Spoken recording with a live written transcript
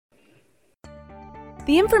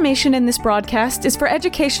The information in this broadcast is for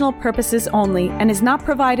educational purposes only and is not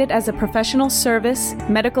provided as a professional service,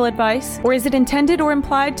 medical advice, or is it intended or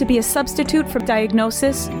implied to be a substitute for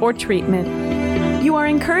diagnosis or treatment. You are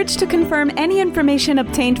encouraged to confirm any information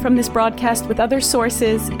obtained from this broadcast with other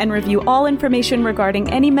sources and review all information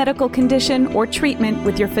regarding any medical condition or treatment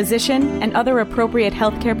with your physician and other appropriate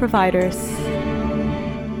healthcare providers.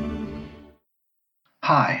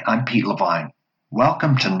 Hi, I'm Pete Levine.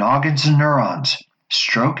 Welcome to Noggins and Neurons,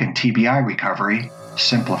 Stroke and TBI Recovery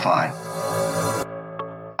Simplified.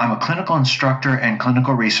 I'm a clinical instructor and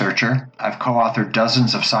clinical researcher. I've co-authored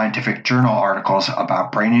dozens of scientific journal articles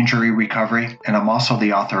about brain injury recovery, and I'm also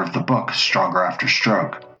the author of the book Stronger After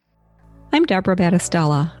Stroke. I'm Deborah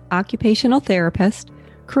Battistella, occupational therapist,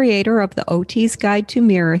 creator of the OT's Guide to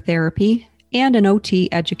Mirror Therapy, and an OT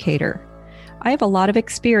educator. I have a lot of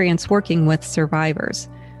experience working with survivors.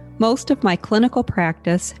 Most of my clinical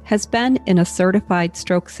practice has been in a certified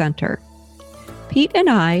stroke center. Pete and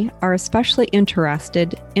I are especially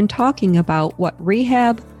interested in talking about what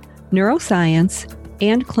rehab, neuroscience,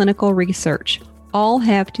 and clinical research all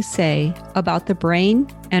have to say about the brain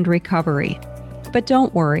and recovery. But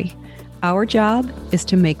don't worry, our job is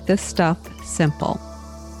to make this stuff simple.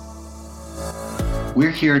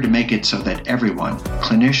 We're here to make it so that everyone,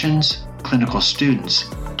 clinicians, clinical students,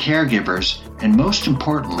 caregivers, and most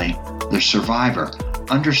importantly, the survivor,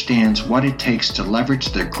 understands what it takes to leverage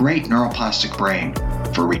their great neuroplastic brain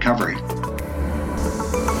for recovery.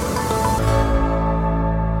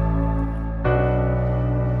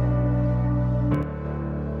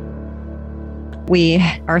 We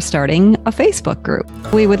are starting a Facebook group.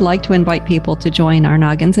 We would like to invite people to join our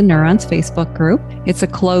Noggins and Neurons Facebook group. It's a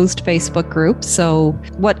closed Facebook group, so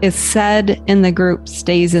what is said in the group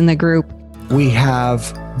stays in the group. We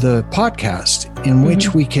have the podcast in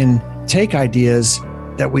which we can take ideas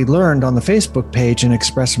that we learned on the Facebook page and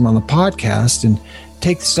express them on the podcast, and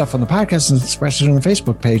take the stuff on the podcast and express it on the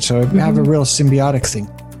Facebook page. So we have a real symbiotic thing.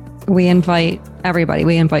 We invite everybody.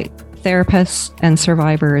 We invite therapists and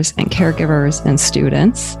survivors and caregivers and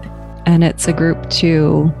students. And it's a group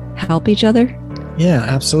to help each other. Yeah,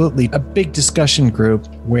 absolutely. A big discussion group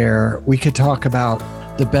where we could talk about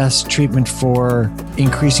the best treatment for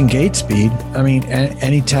increasing gait speed. I mean,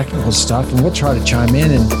 any technical stuff, and we'll try to chime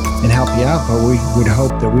in and help you out, but we would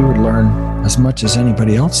hope that we would learn as much as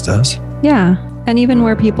anybody else does. Yeah, and even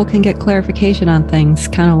where people can get clarification on things,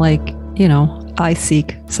 kind of like, I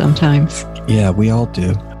seek sometimes. Yeah, we all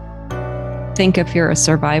do. I think if you're a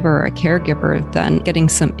survivor or a caregiver, then getting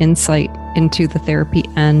some insight into the therapy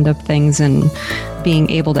end of things and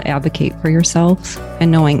being able to advocate for yourself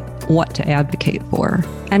and knowing what to advocate for,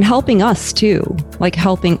 and helping us too, like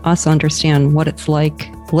helping us understand what it's like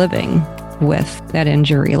living with that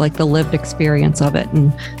injury, like the lived experience of it.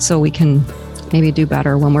 And so we can maybe do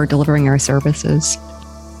better when we're delivering our services.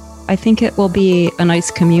 I think it will be a nice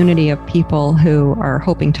community of people who are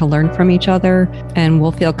hoping to learn from each other and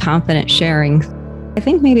will feel confident sharing. I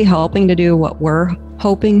think maybe helping to do what we're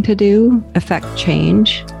hoping to do, affect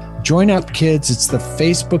change. Join up, kids. It's the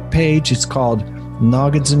Facebook page. It's called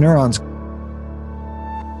Noggins and Neurons.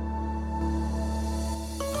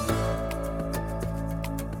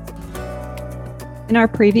 In our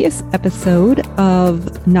previous episode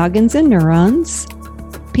of Noggins and Neurons,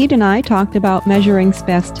 Pete and I talked about measuring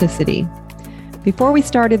spasticity. Before we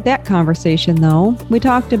started that conversation, though, we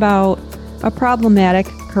talked about a problematic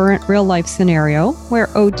current real-life scenario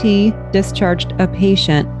where OT discharged a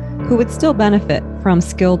patient who would still benefit from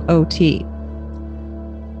skilled OT.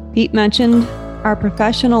 Pete mentioned our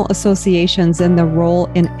professional associations and the role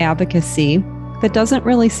in advocacy that doesn't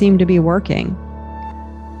really seem to be working.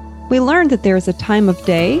 We learned that there's a time of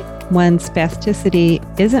day when spasticity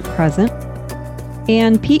isn't present,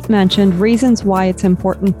 and Pete mentioned reasons why it's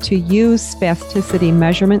important to use spasticity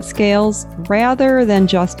measurement scales rather than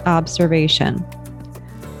just observation.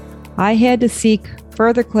 I had to seek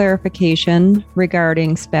further clarification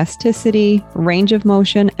regarding spasticity, range of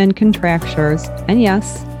motion, and contractures. And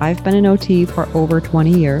yes, I've been an OT for over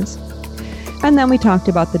 20 years. And then we talked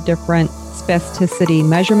about the different spasticity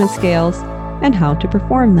measurement scales and how to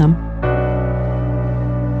perform them.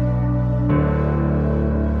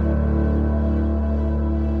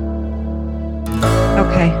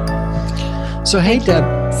 Okay. So hey,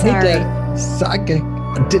 Deb. Sorry. Hey, Deb.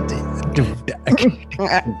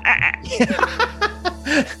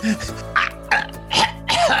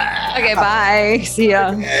 Okay, bye. See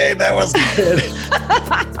ya. Hey, that was good.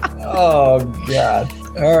 Oh, God.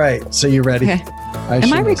 All right. So you ready? Okay.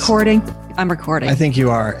 Am I recording? I'm recording. I think you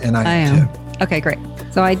are, and I am too. Okay, great.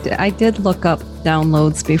 So I did look up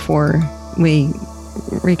downloads before we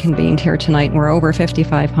reconvened here tonight, and we're over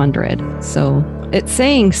 5,500. So it's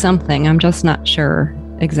saying something. I'm just not sure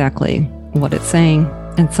exactly what it's saying.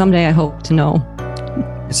 And someday I hope to know.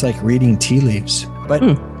 It's like reading tea leaves.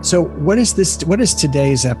 But so what is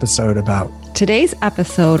today's episode about? Today's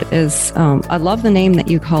episode is, I love the name that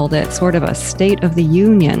you called it, sort of a State of the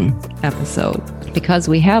Union episode, because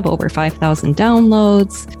we have over 5,000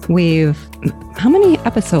 downloads. How many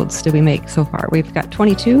episodes did we make so far? We've got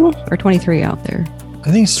 22 or 23 out there.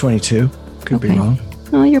 I think it's 22. Could be wrong.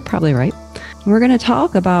 Oh, you're probably right. We're going to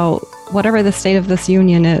talk about whatever the state of this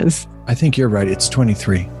union is. I think you're right. It's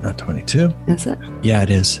 23, not 22. Is it? Yeah, it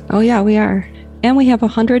is. Oh, yeah, we are. And we have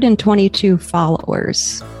 122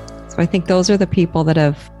 followers. So I think those are the people that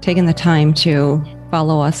have taken the time to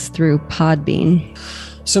follow us through Podbean.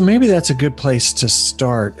 So maybe that's a good place to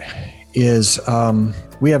start is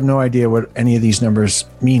we have no idea what any of these numbers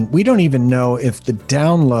mean. We don't even know if the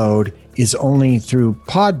download is only through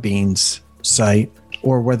Podbean's site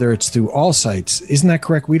or whether it's through all sites. Isn't that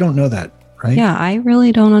correct? We don't know that, right? Yeah, I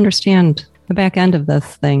really don't understand the back end of this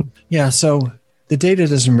thing. Yeah, so the data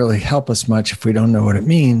doesn't really help us much if we don't know what it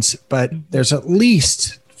means, but there's at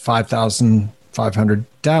least 5,500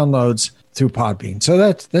 downloads through Podbean. So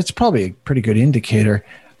that's probably a pretty good indicator.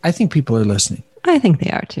 I think people are listening. I think they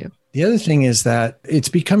are too. The other thing is that it's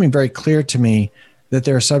becoming very clear to me that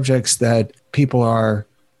there are subjects that people are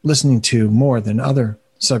listening to more than other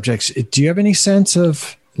subjects. Do you have any sense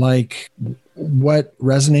of like what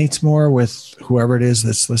resonates more with whoever it is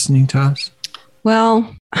that's listening to us?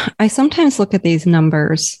 Well, I sometimes look at these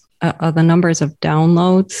numbers, the numbers of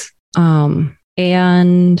downloads,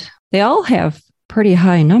 and they all have pretty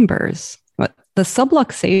high numbers. But the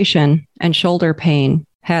subluxation and shoulder pain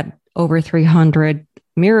had over 300.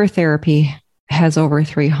 Mirror therapy has over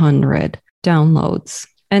 300 downloads.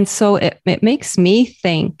 And so it makes me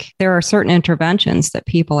think there are certain interventions that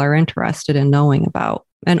people are interested in knowing about.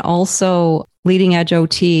 And also Leading Edge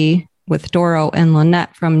OT with Doro and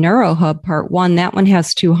Lynette from NeuroHub Part 1, that one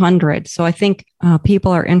has 200. So I think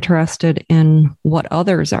people are interested in what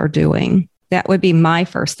others are doing. That would be my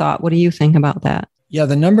first thought. What do you think about that? Yeah,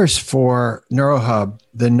 the numbers for NeuroHub,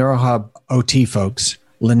 the NeuroHub OT folks,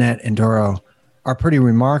 Lynette and Doro, are pretty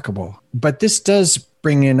remarkable. But this does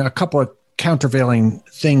bring in a couple of countervailing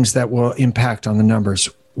things that will impact on the numbers.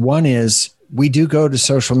 One is we do go to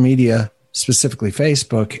social media, specifically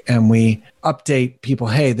Facebook, and we update people,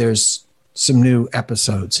 hey, there's some new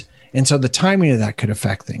episodes. And so the timing of that could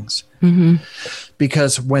affect things. Mm-hmm.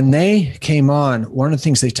 Because when they came on, one of the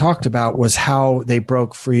things they talked about was how they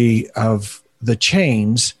broke free of the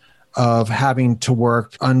chains of having to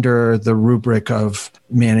work under the rubric of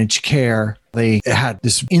managed care. They had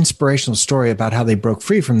this inspirational story about how they broke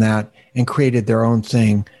free from that and created their own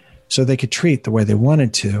thing so they could treat the way they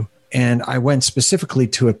wanted to. And I went specifically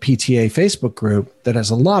to a PTA Facebook group that has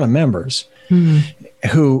a lot of members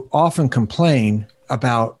who often complain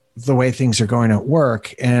about the way things are going at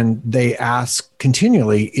work. And they ask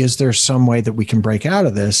continually, is there some way that we can break out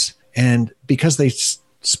of this? And because they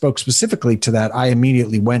spoke specifically to that, I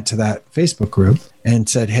immediately went to that Facebook group and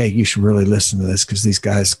said, hey, you should really listen to this because these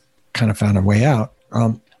guys kind of found a way out.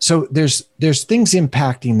 So there's things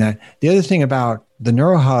impacting that. The other thing about the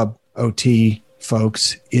NeuroHub OT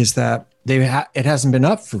folks is that it hasn't been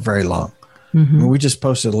up for very long. Mm-hmm. I mean, we just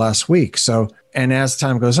posted last week. So, and as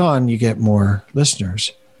time goes on, you get more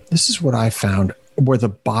listeners. This is what I found were the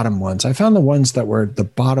bottom ones. I found the ones that were the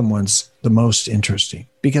bottom ones the most interesting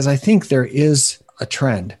because I think there is a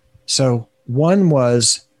trend. So one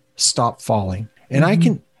was stop falling. And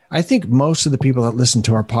I think most of the people that listen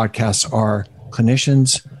to our podcasts are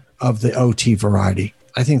clinicians of the OT variety.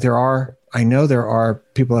 I know there are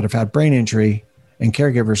people that have had brain injury and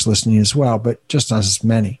caregivers listening as well, but just not as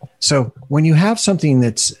many. So when you have something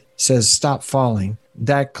that says stop falling,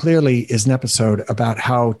 that clearly is an episode about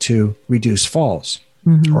how to reduce falls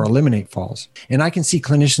or eliminate falls. And I can see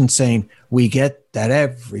clinicians saying, we get that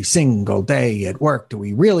every single day at work. Do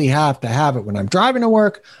we really have to have it when I'm driving to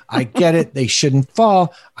work? I get it. They shouldn't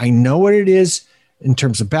fall. I know what it is in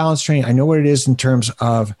terms of balance training. I know what it is in terms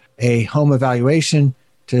of a home evaluation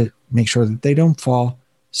to make sure that they don't fall.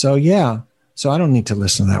 So yeah, so I don't need to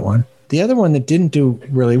listen to that one. The other one that didn't do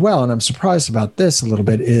really well, and I'm surprised about this a little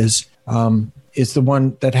bit, is the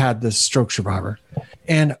one that had the stroke survivor.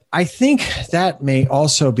 And I think that may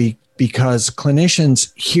also be because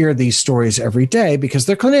clinicians hear these stories every day because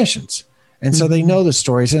they're clinicians. And so they know the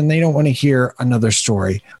stories and they don't want to hear another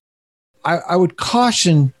story. I would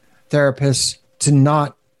caution therapists to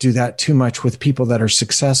not do that too much with people that are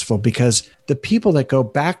successful, because the people that go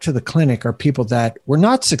back to the clinic are people that were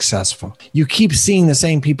not successful. You keep seeing the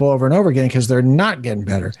same people over and over again because they're not getting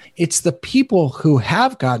better. It's the people who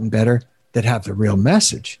have gotten better that have the real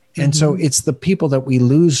message. And so it's the people that we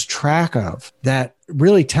lose track of that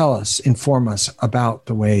really inform us about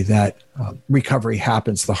the way that recovery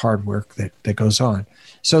happens, the hard work that goes on.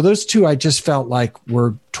 So those two I just felt like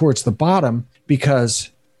were towards the bottom because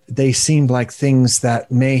they seemed like things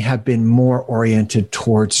that may have been more oriented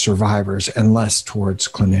towards survivors and less towards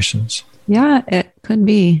clinicians. Yeah, it could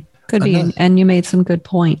be. And you made some good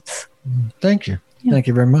points. Thank you. Yeah. Thank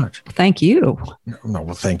you very much. Thank you. No,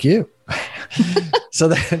 well, thank you. So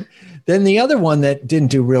then the other one that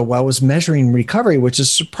didn't do real well was measuring recovery, which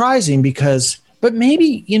is surprising but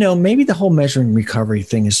maybe the whole measuring recovery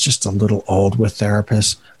thing is just a little old with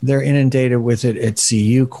therapists. They're inundated with it at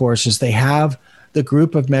CU courses. They have the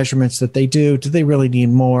group of measurements that they do. Do they really need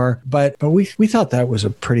more? But we thought that was a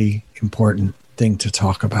pretty important thing to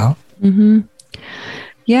talk about. Mm-hmm.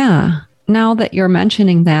 Yeah. Now that you're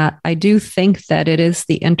mentioning that, I do think that it is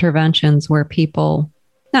the interventions where people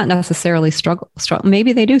not necessarily struggle.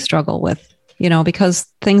 Maybe they do struggle with, because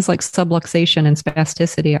things like subluxation and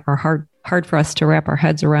spasticity are hard for us to wrap our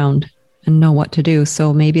heads around and know what to do.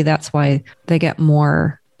 So maybe that's why they get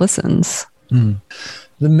more listens. Mm.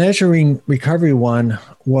 The measuring recovery one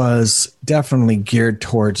was definitely geared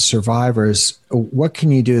towards survivors. What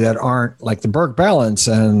can you do that aren't like the Berg balance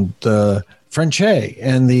and the Frenchet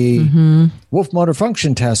and the Wolf motor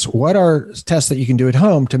function tests? What are tests that you can do at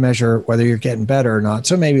home to measure whether you're getting better or not?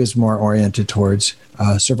 So maybe it's more oriented towards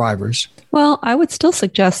survivors. Well, I would still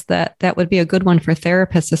suggest that would be a good one for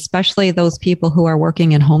therapists, especially those people who are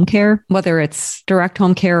working in home care, whether it's direct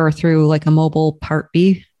home care or through like a mobile Part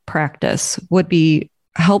B practice would be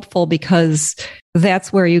helpful, because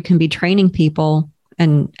that's where you can be training people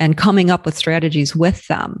and coming up with strategies with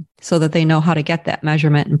them so that they know how to get that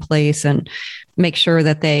measurement in place and make sure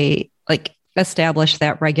that they establish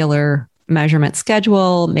that regular measurement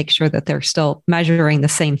schedule, make sure that they're still measuring the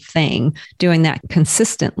same thing, doing that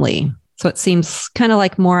consistently. So it seems kind of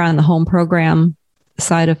like more on the home program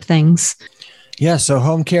side of things. Yeah. So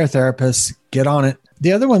home care therapists, get on it.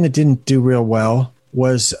 The other one that didn't do real well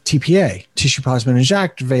was TPA, tissue plasminogen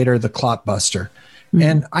activator, the clot buster. Mm-hmm.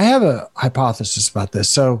 And I have a hypothesis about this.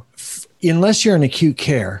 So unless you're in acute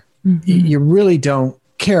care, you really don't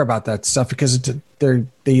care about that stuff because they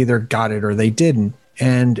either got it or they didn't.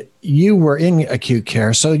 And you were in acute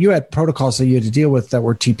care, so you had protocols that you had to deal with that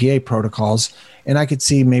were TPA protocols. And I could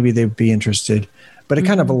see maybe they'd be interested. But it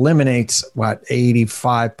kind of eliminates,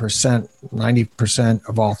 85%, 90%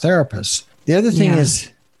 of all therapists. The other thing is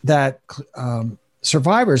that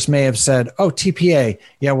survivors may have said, oh, TPA,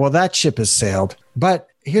 yeah, well, that ship has sailed. But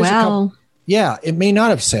here's a couple. Yeah, it may not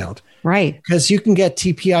have sailed. Right. Because you can get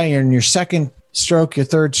TPI in your second stroke, your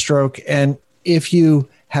third stroke. And if you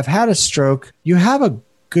have had a stroke, you have a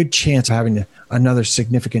good chance of having another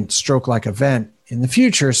significant stroke-like event in the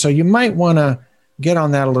future. So you might want to get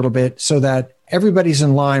on that a little bit so that everybody's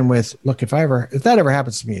in line with, look, if that ever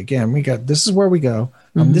happens to me again, this is where we go.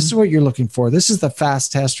 This is what you're looking for. This is the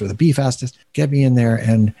fast test or the B fast test. Get me in there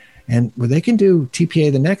and they can do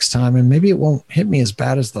TPA the next time, and maybe it won't hit me as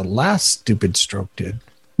bad as the last stupid stroke did.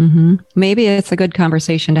 Mm-hmm. Maybe it's a good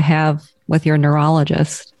conversation to have with your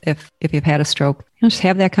neurologist if you've had a stroke. Just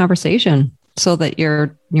have that conversation so that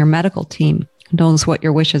your medical team knows what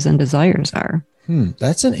your wishes and desires are.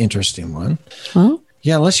 That's an interesting one. Well,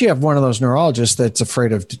 yeah, unless you have one of those neurologists that's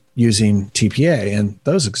afraid of using TPA, and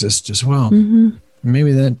those exist as well. Mm-hmm.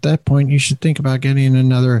 Maybe at that point you should think about getting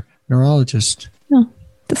another neurologist. Yeah,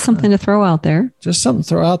 just something to throw out there. Just something to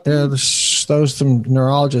throw out there. Just throw some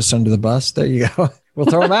neurologists under the bus. There you go. We'll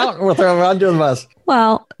throw them out. We'll throw them under the bus.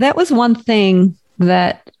 Well, that was one thing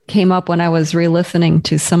that came up when I was re-listening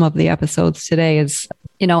to some of the episodes today is,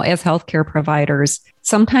 as healthcare providers,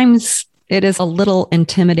 sometimes it is a little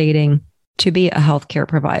intimidating to be a healthcare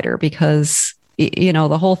provider because,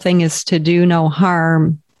 the whole thing is to do no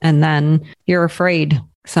harm. And then you're afraid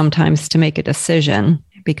sometimes to make a decision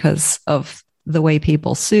because of the way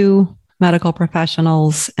people sue medical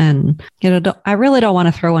professionals. And, I really don't want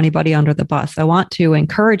to throw anybody under the bus. I want to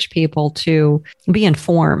encourage people to be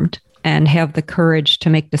informed and have the courage to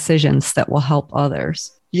make decisions that will help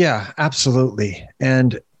others. Yeah, absolutely.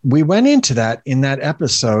 And we went into that in that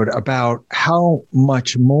episode about how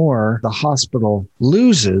much more the hospital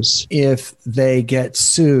loses if they get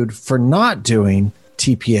sued for not doing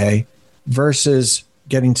TPA versus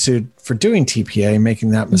getting sued for doing TPA and making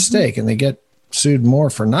that mistake. And they get sued more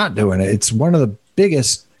for not doing it. It's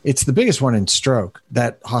the biggest one in stroke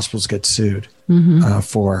that hospitals get sued.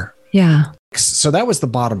 for. Yeah. So that was the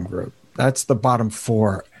bottom group. That's the bottom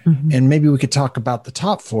 4. Mhm. And maybe we could talk about the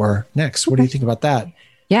top 4 next. What do you think about that?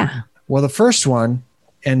 Yeah. Well, the first one,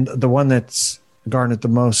 and the one that's garnered the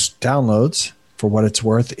most downloads for what it's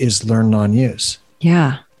worth, is learn non-use.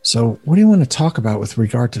 Yeah. So what do you want to talk about with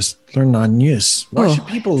regard to learn non-use? Why should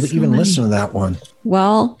people even listen to that one?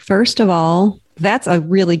 Well, first of all, that's a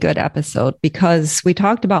really good episode because we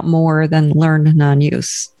talked about more than learn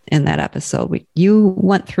non-use in that episode. You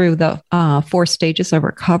went through the 4 stages of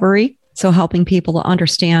recovery. So helping people to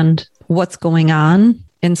understand what's going on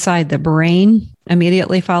inside the brain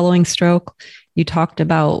immediately following stroke. You talked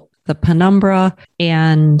about the penumbra,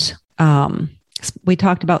 and we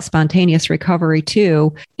talked about spontaneous recovery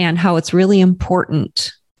too, and how it's really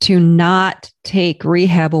important to not take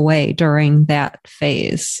rehab away during that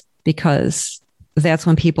phase, because that's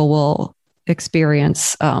when people will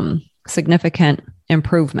experience significant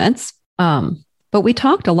improvements. But we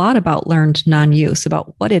talked a lot about learned non-use,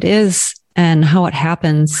 about what it is and how it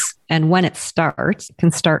happens and when it starts. It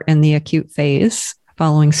can start in the acute phase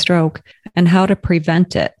following stroke, and how to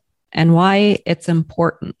prevent it and why it's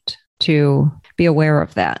important to be aware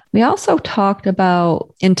of that. We also talked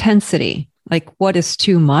about intensity, like what is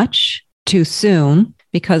too much too soon,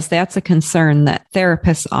 because that's a concern that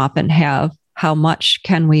therapists often have. How much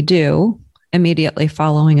can we do immediately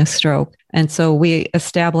following a stroke? And so we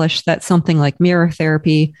established that something like mirror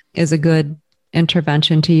therapy is a good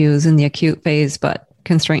intervention to use in the acute phase, but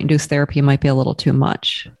constraint-induced therapy might be a little too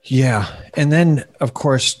much. Yeah. And then, of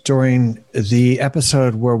course, during the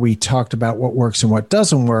episode where we talked about what works and what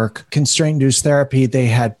doesn't work, constraint-induced therapy, they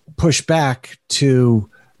had pushed back to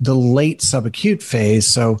the late subacute phase.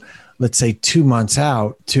 So let's say 2 months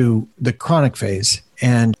out to the chronic phase.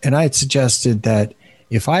 And I had suggested that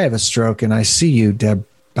if I have a stroke and I see you, Deb,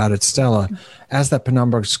 about it, Stella, as that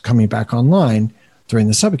penumbra is coming back online during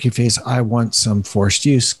the subacute phase, I want some forced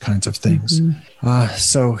use kinds of things.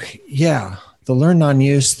 So yeah, the learn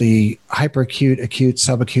non-use, the hyperacute, acute,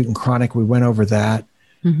 subacute, and chronic, we went over that.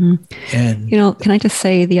 And can I just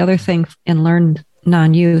say the other thing in learned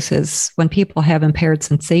non-use is when people have impaired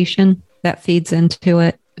sensation, that feeds into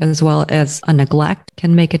it, as well as a neglect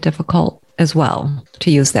can make it difficult as well to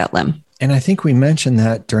use that limb. And I think we mentioned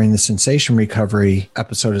that during the sensation recovery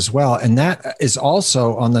episode as well. And that is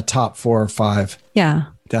also on the top 4 or 5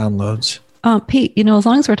 downloads. Pete, as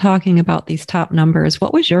long as we're talking about these top numbers,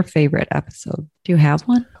 what was your favorite episode? Do you have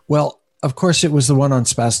one? Well, of course, it was the one on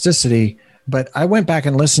spasticity, but I went back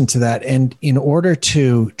and listened to that. And in order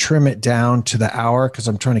to trim it down to the hour, because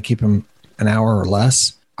I'm trying to keep them an hour or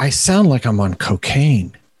less, I sound like I'm on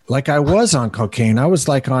cocaine. Like I was on cocaine. I was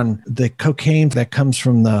like on the cocaine that comes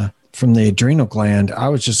from the adrenal gland. I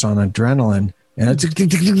was just on adrenaline. And it's,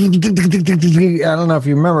 I don't know if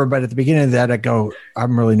you remember, but at the beginning of that, I go,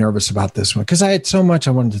 I'm really nervous about this one because I had so much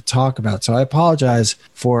I wanted to talk about. So I apologize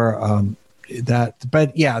for that.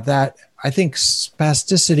 But yeah, that I think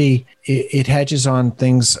spasticity, it hedges on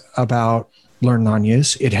things about learn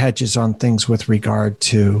non-use. It hedges on things with regard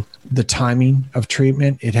to the timing of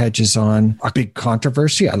treatment. It hedges on a big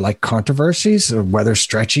controversy. I like controversies, whether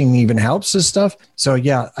stretching even helps and stuff. So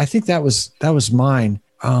yeah, I think that was mine.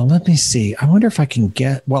 Let me see. I wonder if I can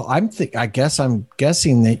get, well, I'm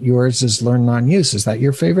guessing that yours is learn non-use. Is that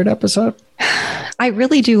your favorite episode? I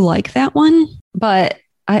really do like that one, but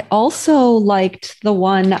I also liked the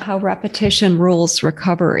one, How Repetition Rules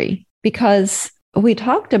Recovery, because we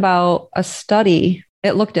talked about a study.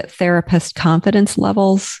 It looked at therapist confidence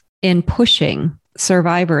levels in pushing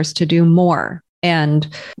survivors to do more. And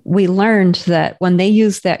we learned that when they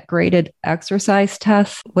used that graded exercise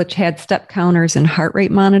test, which had step counters and heart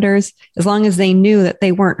rate monitors, as long as they knew that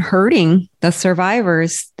they weren't hurting the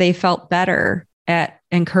survivors, they felt better at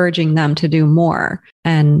encouraging them to do more.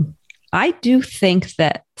 And I do think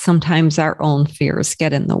that sometimes our own fears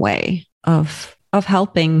get in the way of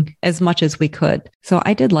helping as much as we could. So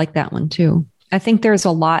I did like that one too. I think there's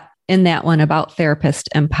a lot in that one about therapist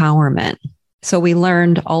empowerment. So we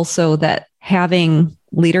learned also that having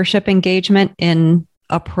leadership engagement in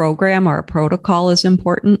a program or a protocol is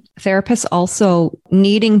important. Therapists also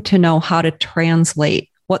needing to know how to translate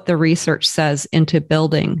what the research says into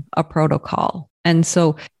building a protocol. And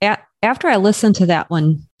so after I listened to that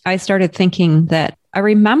one, I started thinking that I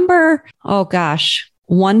remember,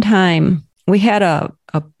 one time we had a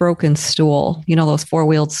broken stool, those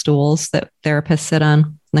 4-wheeled stools that therapists sit on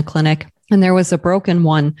in the clinic. And there was a broken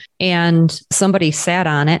one and somebody sat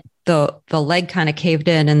on it. The leg kind of caved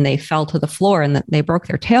in and they fell to the floor and they broke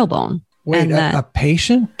their tailbone. Wait, a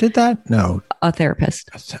patient did that? No. A therapist.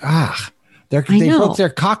 They broke their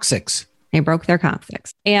coccyx. They broke their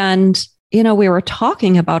coccyx. And we were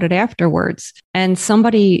talking about it afterwards, and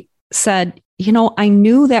somebody said, I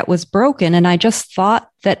knew that was broken and I just thought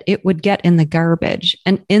that it would get in the garbage.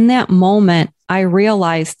 And in that moment, I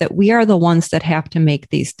realized that we are the ones that have to make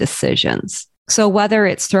these decisions. So whether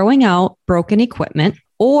it's throwing out broken equipment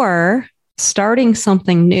or starting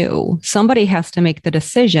something new, somebody has to make the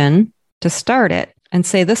decision to start it and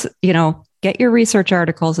say this, get your research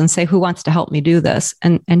articles and say, who wants to help me do this?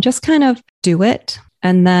 And just kind of do it.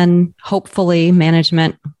 And then hopefully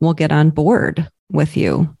management will get on board with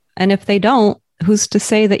you. And if they don't, who's to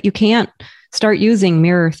say that you can't start using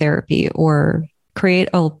mirror therapy or create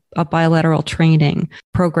a bilateral training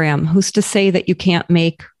program? Who's to say that you can't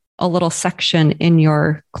make a little section in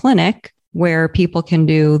your clinic where people can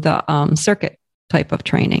do the circuit type of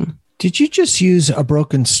training? Did you just use a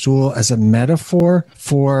broken stool as a metaphor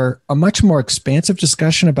for a much more expansive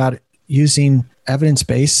discussion about using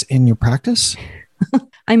evidence-based in your practice?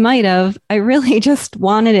 I might have. I really just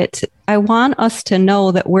wanted I want us to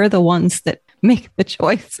know that we're the ones that make the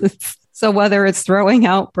choices. So whether it's throwing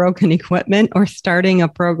out broken equipment or starting a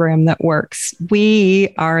program that works,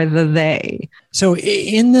 we are the they. So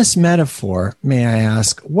in this metaphor, may I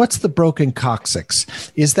ask, what's the broken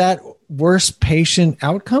coccyx? Is that worse patient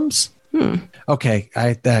outcomes? Okay,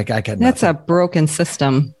 I got nothing. That's a broken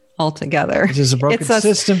system altogether. It is a broken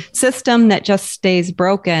system. System that just stays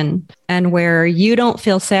broken, and where you don't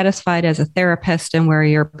feel satisfied as a therapist, and where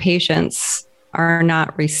your patients are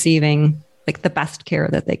not receiving the best care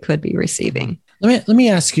that they could be receiving. Let me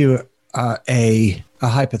ask you a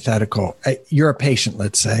hypothetical. You're a patient,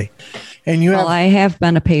 let's say, and I have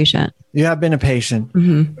been a patient. You have been a patient.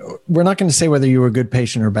 Mm-hmm. We're not going to say whether you were a good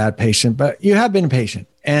patient or a bad patient, but you have been a patient,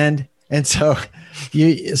 and so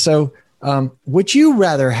would you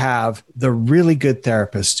rather have the really good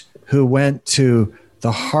therapist who went to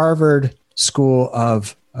the Harvard School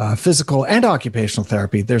of Physical and Occupational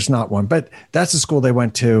Therapy? There's not one, but that's the school they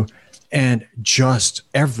went to. And just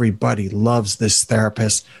everybody loves this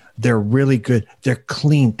therapist. They're really good. They're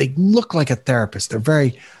clean. They look like a therapist.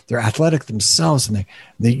 They're athletic themselves, and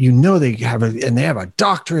they have a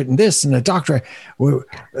doctorate in this and a doctorate.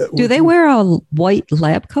 Do they wear a white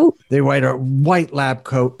lab coat? They wear a white lab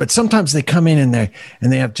coat, but sometimes they come in and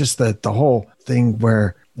they have just the whole thing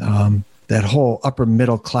where that whole upper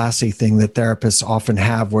middle classy thing that therapists often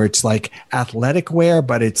have, where it's like athletic wear,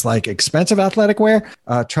 but it's like expensive athletic wear.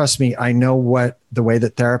 Trust me, I know the way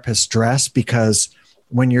that therapists dress, because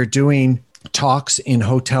when you're doing talks in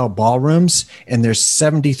hotel ballrooms and there's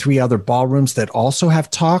 73 other ballrooms that also have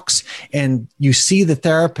talks, and you see the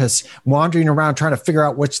therapists wandering around trying to figure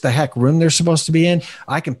out which the heck room they're supposed to be in,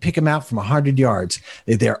 I can pick them out from 100 yards.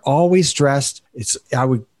 They're always dressed. I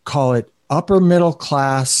would call it upper middle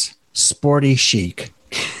class, sporty chic.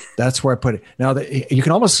 That's where I put it. Now, you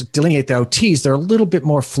can almost delineate the OTs. They're a little bit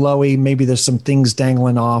more flowy. Maybe there's some things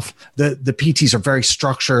dangling off. The PTs are very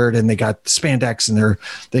structured, and they got spandex, and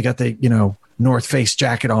they got the North Face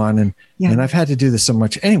jacket on, and I've had to do this so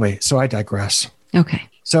much. Anyway, so I digress. Okay.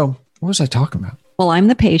 So what was I talking about? Well, I'm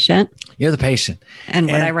the patient. You're the patient. And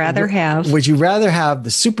would I rather have? Would you rather have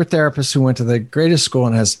the super therapist who went to the greatest school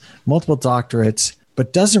and has multiple doctorates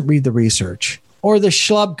but doesn't read the research? Or the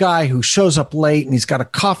schlub guy who shows up late and he's got a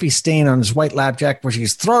coffee stain on his white lab jacket, which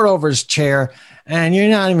he's thrown over his chair, and you're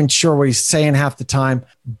not even sure what he's saying half the time,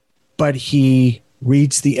 but he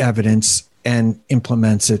reads the evidence and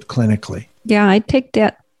implements it clinically? Yeah, I'd take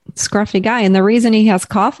that scruffy guy. And the reason he has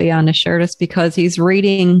coffee on his shirt is because he's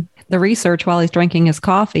reading the research while he's drinking his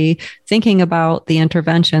coffee, thinking about the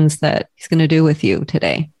interventions that he's going to do with you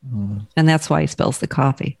today. And that's why he spills the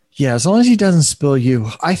coffee. Yeah, as long as he doesn't spill you,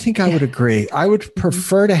 I think I would agree. I would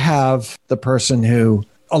prefer to have the person who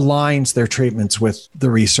aligns their treatments with the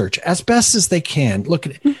research as best as they can. Look,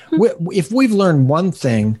 if we've learned one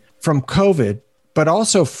thing from COVID, but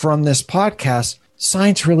also from this podcast,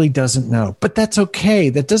 science really doesn't know. But that's okay.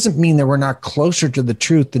 That doesn't mean that we're not closer to the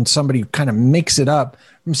truth than somebody who kind of makes it up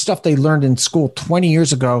from stuff they learned in school 20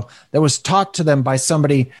 years ago that was taught to them by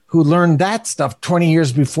somebody who learned that stuff 20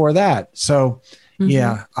 years before that. So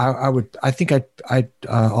yeah, I think I'd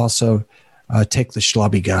also take the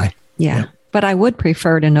schlubby guy. Yeah, but I would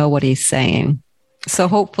prefer to know what he's saying. So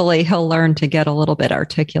hopefully he'll learn to get a little bit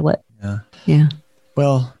articulate. Yeah.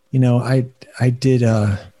 Well, I did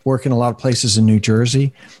work in a lot of places in New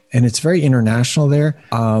Jersey, and it's very international there.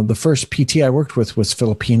 The first PT I worked with was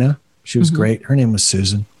Filipina. She was great. Her name was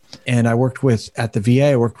Susan. And I worked at the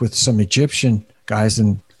VA, I worked with some Egyptian guys,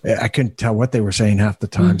 and I couldn't tell what they were saying half the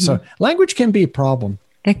time. So language can be a problem.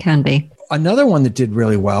 It can be. Another one that did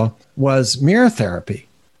really well was mirror therapy.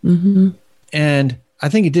 And I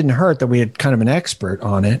think it didn't hurt that we had kind of an expert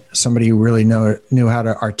on it, somebody who really knew how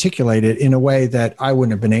to articulate it in a way that I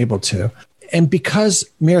wouldn't have been able to. And because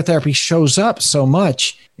mirror therapy shows up so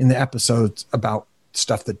much in the episodes about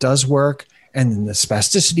stuff that does work, and in the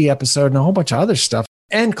spasticity episode and a whole bunch of other stuff,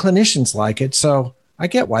 and clinicians like it. So I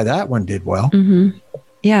get why that one did well. Mm-hmm.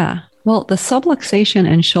 Yeah. Well, the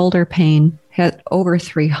subluxation and shoulder pain had over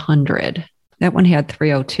 300. That one had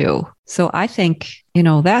 302. So I think,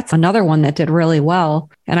 that's another one that did really well.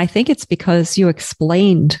 And I think it's because you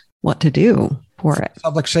explained what to do for it.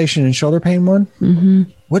 Subluxation and shoulder pain one? Mm-hmm.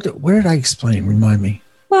 Where did I explain? Remind me.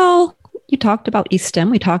 Well, you talked about e-stim.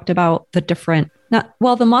 We talked about the different,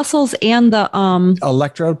 the muscles and the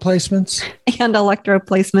electrode placements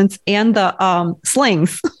and the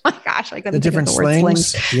slings. Oh my gosh, I couldn't think of the word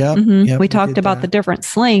slings. Yeah, mm-hmm. Yep, we talked about the different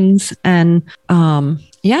slings and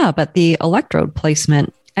but the electrode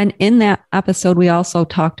placement. And in that episode, we also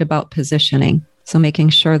talked about positioning. So making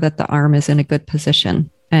sure that the arm is in a good position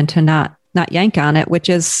and to not yank on it, which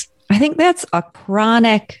is, I think that's a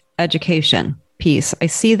chronic education piece. I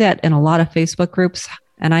see that in a lot of Facebook groups.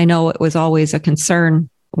 And I know it was always a concern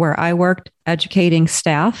where I worked, educating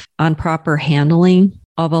staff on proper handling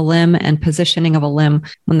of a limb and positioning of a limb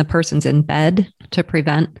when the person's in bed to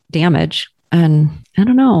prevent damage. And I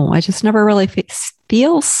don't know, I just never really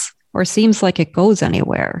feels or seems like it goes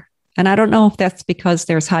anywhere. And I don't know if that's because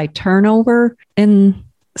there's high turnover in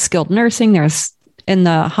skilled nursing. There's in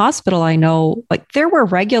the hospital, I know, like there were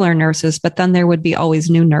regular nurses, but then there would be always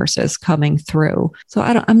new nurses coming through. So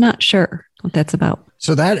I'm not sure what that's about.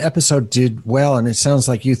 So that episode did well, and it sounds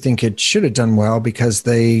like you think it should have done well because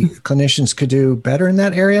clinicians could do better in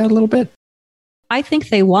that area a little bit. I think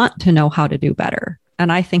they want to know how to do better,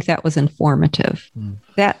 and I think that was informative.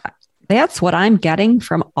 That's what I'm getting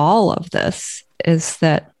from all of this is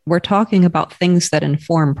that we're talking about things that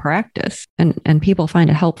inform practice, and people find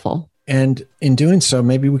it helpful. And in doing so,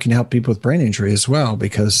 maybe we can help people with brain injury as well,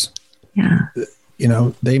 because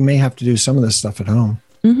they may have to do some of this stuff at home.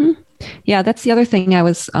 Mm-hmm. Yeah, that's the other thing. I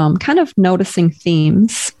was kind of noticing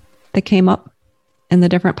themes that came up in the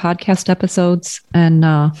different podcast episodes. And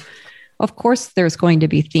of course, there's going to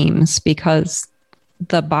be themes because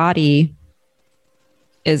the body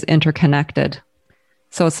is interconnected.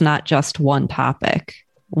 So it's not just one topic,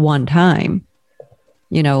 one time.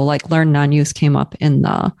 Like learn non-use came up in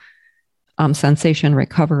the sensation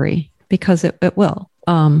recovery because it will.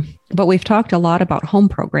 But we've talked a lot about home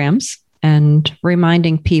programs and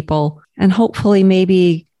reminding people and hopefully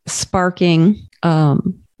maybe sparking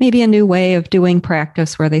maybe a new way of doing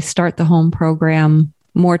practice where they start the home program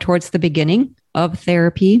more towards the beginning of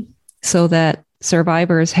therapy so that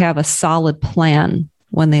survivors have a solid plan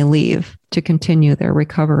when they leave to continue their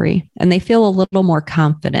recovery. And they feel a little more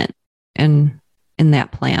confident in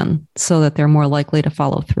that plan so that they're more likely to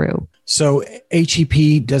follow through. So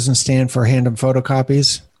HEP doesn't stand for hand and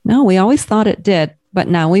photocopies? No, we always thought it did. But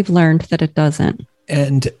now we've learned that it doesn't.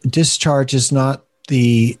 And discharge is not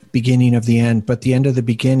the beginning of the end, but the end of the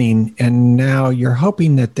beginning. And now you're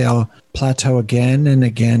hoping that they'll plateau again and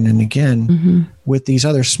again and again with these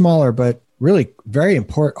other smaller, but really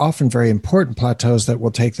often very important plateaus that will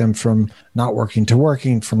take them from not working to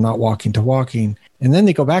working, from not walking to walking. And then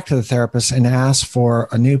they go back to the therapist and ask for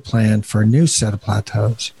a new plan for a new set of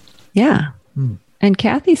plateaus. Yeah. And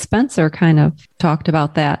Kathy Spencer kind of talked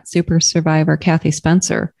about that, super survivor Kathy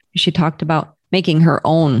Spencer. She talked about making her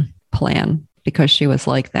own plan because she was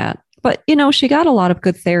like that. But, she got a lot of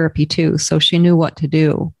good therapy too. So she knew what to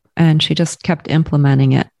do and she just kept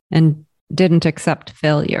implementing it and didn't accept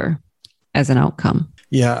failure as an outcome.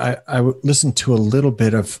 Yeah, I listened to a little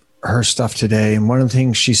bit of her stuff today. And one of the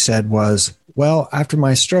things she said was, well, after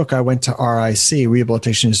my stroke, I went to RIC,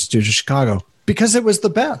 Rehabilitation Institute of Chicago, because it was the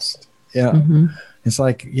best. Yeah. Mm-hmm. It's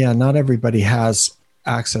like, not everybody has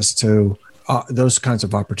access to those kinds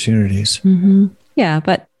of opportunities. Mm-hmm. Yeah,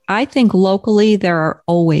 but I think locally there are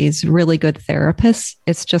always really good therapists.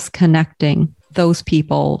 It's just connecting those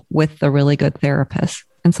people with the really good therapists.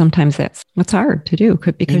 And sometimes that's hard to do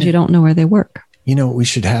because you don't know where they work. You know what we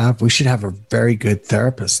should have? We should have a very good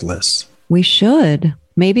therapist list. We should.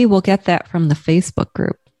 Maybe we'll get that from the Facebook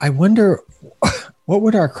group. I wonder, what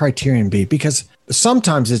would our criterion be? Because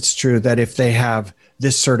sometimes it's true that if they have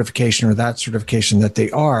this certification or that certification that they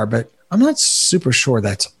are, but I'm not super sure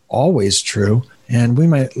that's always true. And we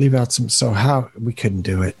might leave out we couldn't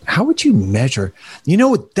do it. How would you measure?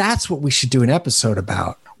 That's what we should do an episode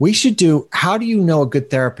about. We should do, how do you know a good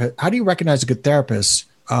therapist? How do you recognize a good therapist?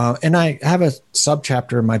 And I have a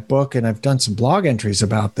subchapter in my book, and I've done some blog entries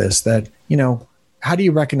about this, that, how do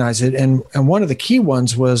you recognize it? And one of the key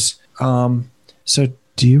ones was, so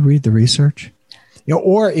do you read the research?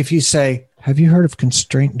 Or if you say, have you heard of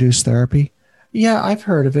constraint-induced therapy? Yeah, I've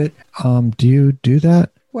heard of it. Do you do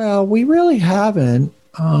that? Well, we really haven't.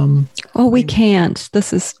 We can't.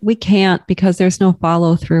 We can't because there's no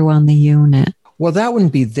follow through on the unit. Well, that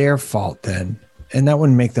wouldn't be their fault then. And that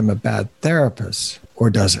wouldn't make them a bad therapist. Or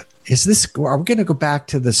does it? Are we going to go back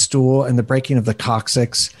to the stool and the breaking of the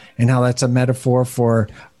coccyx and how that's a metaphor for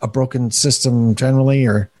a broken system generally?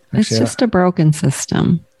 Or it's just a broken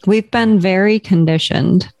system. We've been very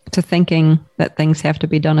conditioned to thinking that things have to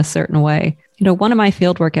be done a certain way. One of my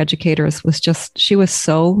fieldwork educators she was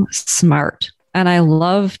so smart. And I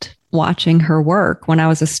loved watching her work when I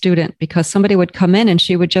was a student because somebody would come in and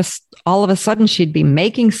she would just, all of a sudden she'd be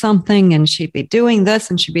making something and she'd be doing this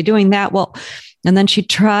and she'd be doing that. Well, and then she'd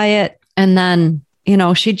try it. And then,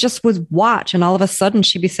 she just would watch and all of a sudden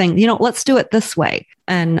she'd be saying, let's do it this way.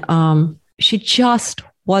 And she just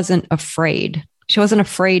wasn't afraid. She wasn't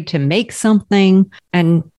afraid to make something.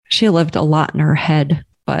 And she lived a lot in her head.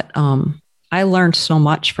 But I learned so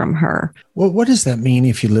much from her. Well, what does that mean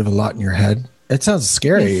if you live a lot in your head? It sounds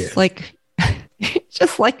scary. It's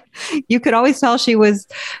just like you could always tell she was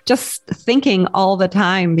just thinking all the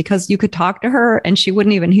time because you could talk to her and she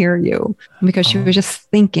wouldn't even hear you because she was just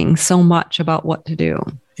thinking so much about what to do.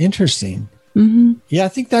 Interesting. Mm-hmm. Yeah, I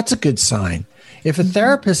think that's a good sign. If a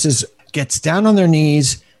therapist gets down on their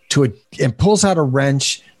knees and pulls out a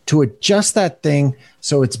wrench to adjust that thing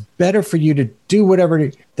so it's better for you to do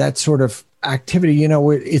whatever that sort of activity,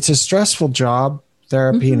 it's a stressful job.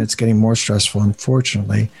 Therapy, and it's getting more stressful,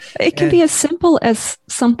 unfortunately. It can be as simple as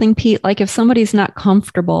something, Pete, like if somebody's not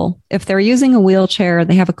comfortable, if they're using a wheelchair,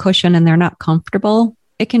 they have a cushion and they're not comfortable,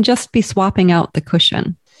 it can just be swapping out the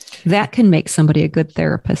cushion. That can make somebody a good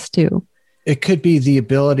therapist too. It could be the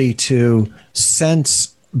ability to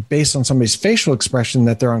sense based on somebody's facial expression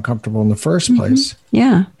that they're uncomfortable in the first place.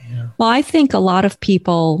 Yeah. Well, I think a lot of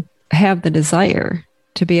people have the desire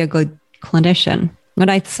to be a good clinician. But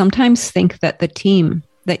I sometimes think that the team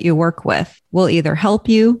that you work with will either help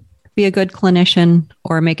you be a good clinician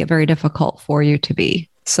or make it very difficult for you to be.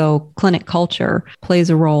 So clinic culture plays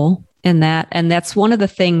a role in that. And that's one of the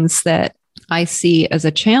things that I see as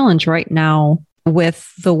a challenge right now with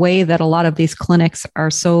the way that a lot of these clinics are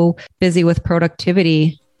so busy with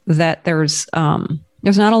productivity that there's not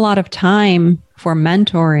a lot of time for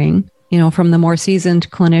mentoring, from the more seasoned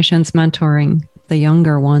clinicians mentoring the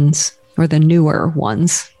younger ones. Or the newer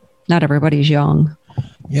ones. Not everybody's young.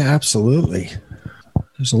 Yeah, absolutely.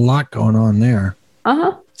 There's a lot going on there.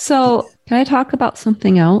 So can I talk about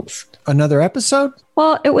something else? Another episode?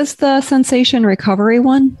 Well, it was the sensation recovery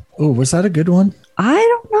one. Oh, was that a good one? I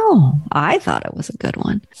don't know. I thought it was a good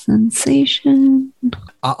one. Sensation.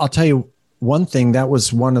 I'll tell you one thing. That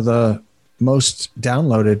was one of the most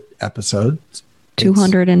downloaded episodes.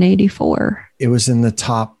 284. It was in the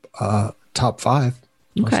top 5.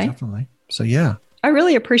 Most Okay. definitely. So, yeah. I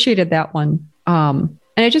really appreciated that one. And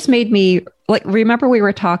it just made me remember we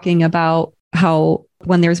were talking about how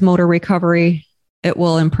when there's motor recovery, it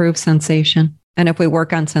will improve sensation. And if we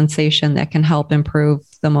work on sensation, that can help improve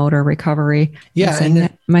the motor recovery. Yeah.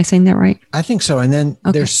 Am I saying that right? I think so. And then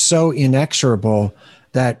they're so inexorable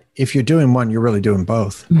that if you're doing one, you're really doing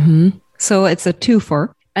both. Mm-hmm. So it's a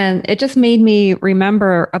twofer. And it just made me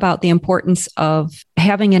remember about the importance of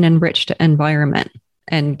having an enriched environment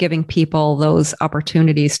and giving people those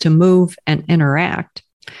opportunities to move and interact.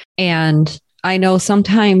 And I know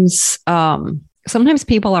sometimes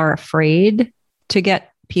people are afraid to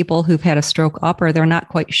get people who've had a stroke up, or they're not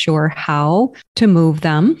quite sure how to move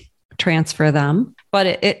them, transfer them. But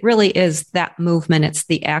it really is that movement. It's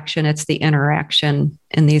the action. It's the interaction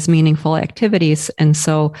in these meaningful activities. And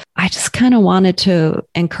so I just kind of wanted to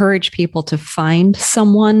encourage people to find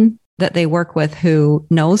someone that they work with who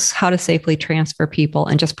knows how to safely transfer people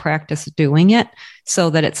and just practice doing it so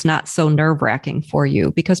that it's not so nerve-wracking for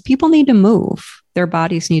you, because people need to move. Their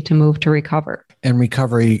bodies need to move to recover. And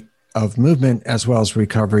recovery of movement as well as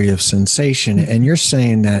recovery of sensation. And you're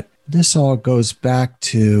saying that this all goes back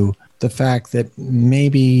to the fact that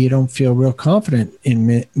maybe you don't feel real confident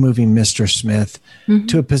in moving Mr. Smith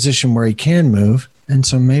to a position where he can move. And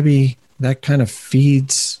so maybe that kind of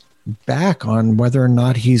feeds back on whether or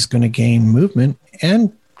not he's going to gain movement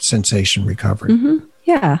and sensation recovery. Mm-hmm.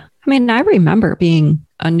 Yeah. I mean, I remember being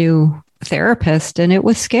a new therapist and it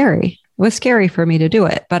was scary. It was scary for me to do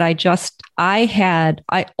it, but I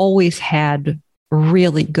always had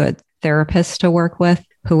really good therapists to work with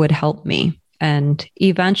who would help me. And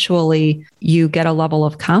eventually you get a level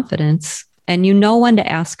of confidence and you know when to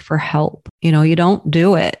ask for help. You don't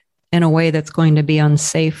do it in a way that's going to be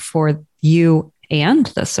unsafe for you and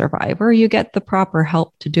the survivor. You get the proper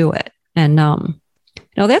help to do it. And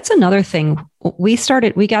Now, that's another thing. We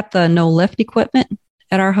got the no lift equipment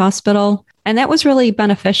at our hospital, and that was really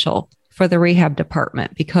beneficial for the rehab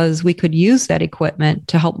department because we could use that equipment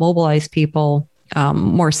to help mobilize people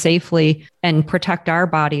more safely and protect our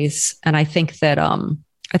bodies. And I think that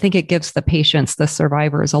it gives the patients, the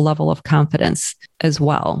survivors, a level of confidence as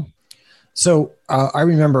well. So I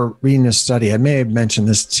remember reading a study. I may have mentioned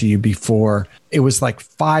this to you before. It was like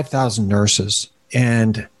 5,000 nurses,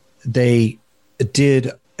 and they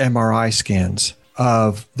did MRI scans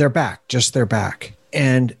of their back, just their back.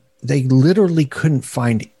 And they literally couldn't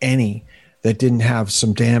find any that didn't have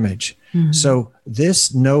some damage. Mm-hmm. So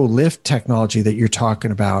this no lift technology that you're talking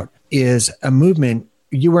about is a movement.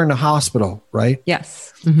 You were in a hospital, right?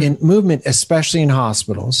 Yes. Mm-hmm. In movement, especially in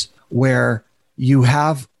hospitals where you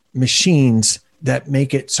have machines that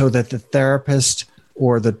make it so that the therapist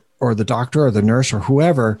or the doctor or the nurse or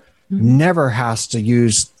whoever never has to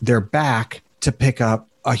use their back to pick up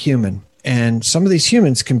a human. And some of these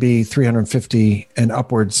humans can be 350 and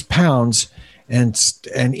upwards pounds. And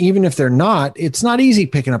even if they're not, it's not easy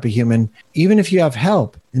picking up a human, even if you have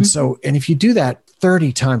help. And so, and if you do that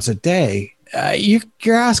 30 times a day,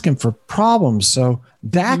 you're asking for problems. So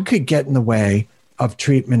that could get in the way of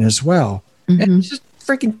treatment as well. And it's just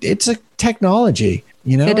it's a technology,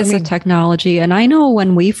 you know? It is a technology. And I know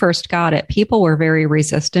when we first got it, people were very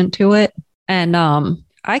resistant to it. And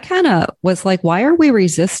I kind of was like, why are we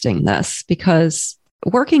resisting this? Because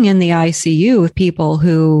working in the ICU with people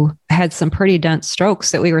who had some pretty dense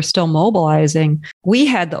strokes that we were still mobilizing, we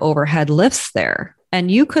had the overhead lifts there.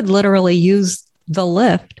 And you could literally use the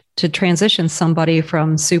lift to transition somebody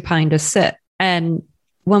from supine to sit. And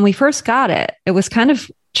when we first got it, it was kind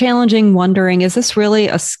of challenging, wondering, is this really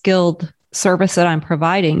a skilled service that I'm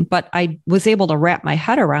providing? But I was able to wrap my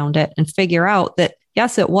head around it and figure out that,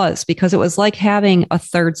 yes, it was, because it was like having a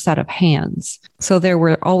third set of hands. So there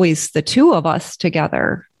were always the two of us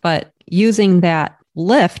together, but using that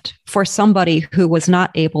lift for somebody who was not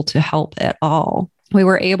able to help at all. We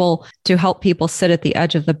were able to help people sit at the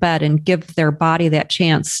edge of the bed and give their body that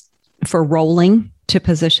chance for rolling to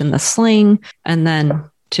position the sling, and then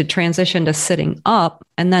to transition to sitting up,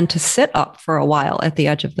 and then to sit up for a while at the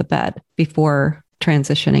edge of the bed before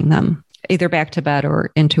transitioning them either back to bed or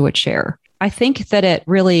into a chair. I think that it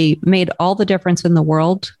really made all the difference in the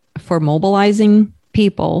world for mobilizing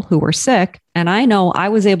people who were sick. And I know I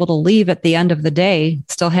was able to leave at the end of the day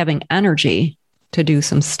still having energy to do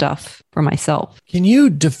some stuff for myself. Can you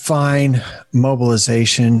define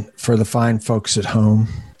mobilization for the fine folks at home?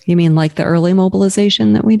 You mean like the early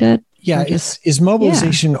mobilization that we did? Yeah. Is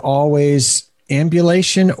mobilization always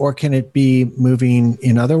ambulation, or can it be moving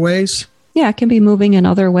in other ways? Yeah, it can be moving in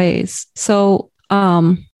other ways. So,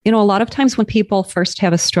 a lot of times when people first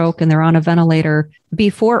have a stroke and they're on a ventilator,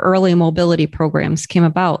 before early mobility programs came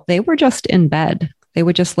about, they were just in bed. They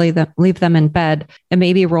would just leave them in bed and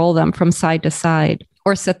maybe roll them from side to side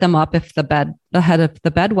or sit them up if the head of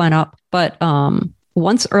the bed went up. But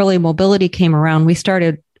once early mobility came around, we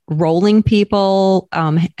started rolling people,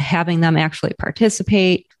 having them actually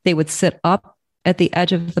participate. They would sit up at the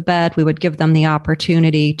edge of the bed. We would give them the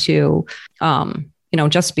opportunity to,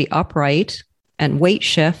 just be upright and weight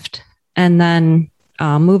shift, and then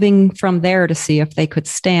moving from there to see if they could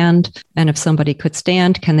stand. And if somebody could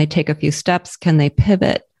stand, can they take a few steps? Can they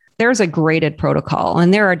pivot? There's a graded protocol,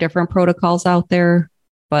 and there are different protocols out there,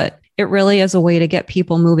 but it really is a way to get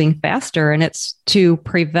people moving faster. And it's to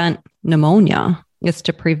prevent pneumonia. It's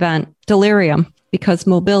to prevent delirium, because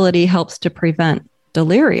mobility helps to prevent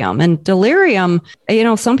delirium. And delirium,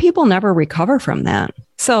 some people never recover from that.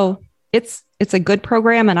 So it's a good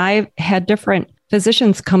program. And I've had different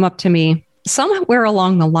physicians come up to me somewhere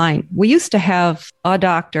along the line. We used to have a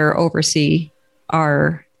doctor oversee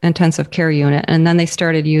our intensive care unit, and then they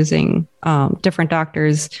started using different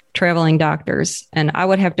doctors, traveling doctors. And I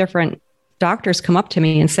would have different doctors come up to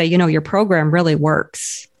me and say, your program really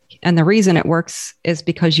works. And the reason it works is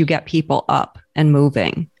because you get people up and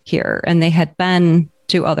moving here. And they had been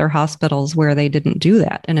to other hospitals where they didn't do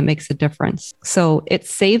that, and it makes a difference. So it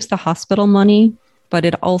saves the hospital money, but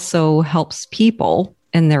it also helps people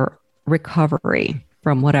in their recovery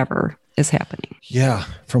from whatever is happening. Yeah,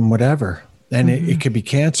 from whatever. And it could be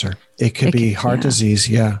cancer. It could be heart disease.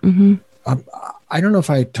 Yeah. Mm-hmm. I don't know if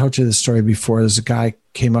I told you this story before. There's a guy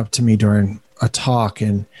came up to me during a talk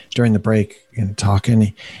and during the break in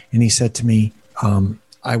talking, and he said to me,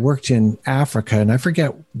 I worked in Africa, and I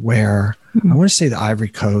forget where. I want to say the Ivory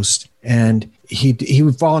Coast. And he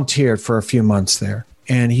volunteered for a few months there.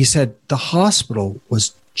 And he said the hospital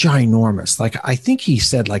was ginormous. Like, I think he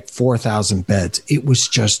said like 4,000 beds. It was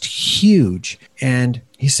just huge. And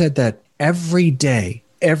he said that every day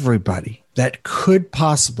everybody that could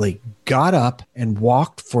possibly got up and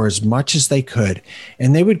walked for as much as they could.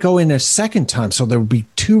 And they would go in a second time. So there would be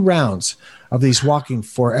 2 rounds of these walking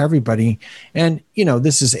for everybody. And,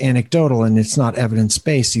 this is anecdotal and it's not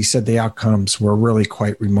evidence-based. He said the outcomes were really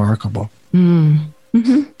quite remarkable.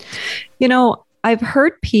 Mm-hmm. I've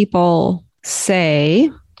heard people say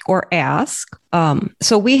or ask,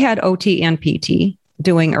 so we had OT and PT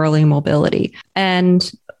doing early mobility,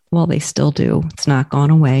 and well, they still do. It's not gone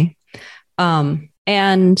away.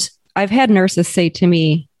 And I've had nurses say to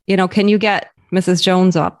me, can you get Mrs.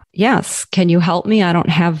 Jones up? Yes. Can you help me? I don't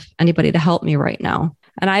have anybody to help me right now.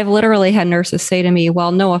 And I've literally had nurses say to me,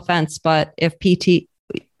 well, no offense, but if PT,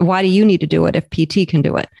 why do you need to do it if PT can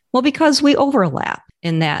do it? Well, because we overlap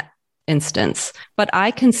in that instance, but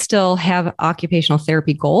I can still have occupational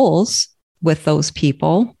therapy goals with those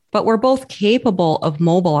people, but we're both capable of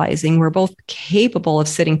mobilizing. We're both capable of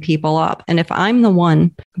sitting people up. And if I'm the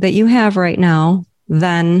one that you have right now,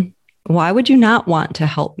 then why would you not want to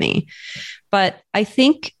help me? But I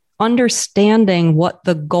think understanding what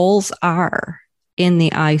the goals are in the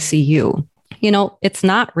ICU, it's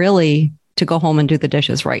not really to go home and do the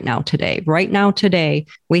dishes right now today. Right now today,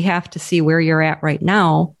 we have to see where you're at right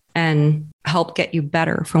now and help get you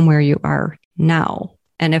better from where you are now.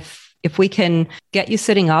 And if we can get you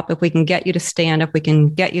sitting up, if we can get you to stand, if we can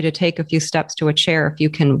get you to take a few steps to a chair, if you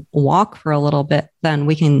can walk for a little bit, then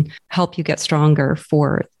we can help you get stronger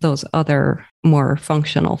for those other more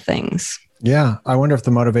functional things. Yeah. I wonder if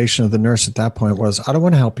the motivation of the nurse at that point was, I don't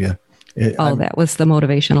want to help you. That was the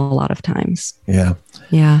motivation a lot of times. Yeah.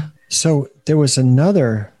 Yeah. So there was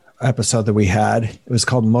another episode that we had. It was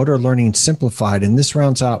called Motor Learning Simplified. And this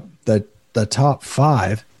rounds out the top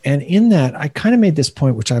 5. And in that, I kind of made this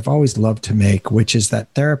point, which I've always loved to make, which is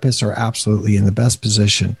that therapists are absolutely in the best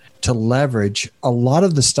position to leverage a lot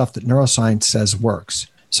of the stuff that neuroscience says works.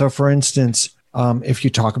 So for instance, if you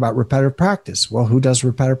talk about repetitive practice, well, who does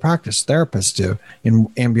repetitive practice? Therapists do.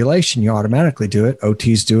 In ambulation, you automatically do it.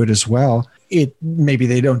 OTs do it as well. Maybe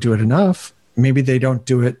they don't do it enough. Maybe they don't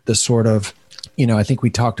do it the sort of, I think we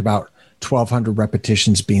talked about 1,200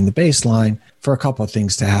 repetitions being the baseline for a couple of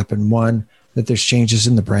things to happen. One, that there's changes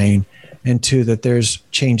in the brain, and 2, that there's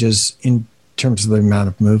changes in terms of the amount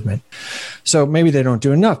of movement. So maybe they don't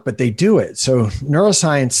do enough, but they do it. So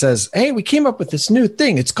neuroscience says, hey, we came up with this new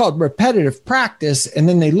thing. It's called repetitive practice. And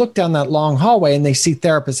then they look down that long hallway and they see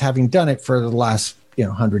therapists having done it for the last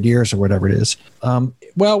 100 years or whatever it is.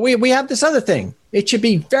 We have this other thing. It should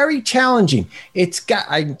be very challenging.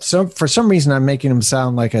 For some reason, I'm making them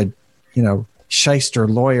sound like a, shyster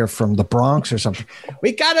lawyer from the Bronx or something.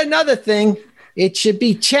 We got another thing. It should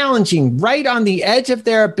be challenging, right on the edge of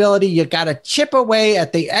their ability. You got to chip away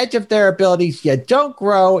at the edge of their abilities. You don't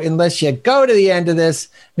grow unless you go to the end of this.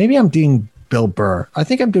 Maybe I'm doing Bill Burr. I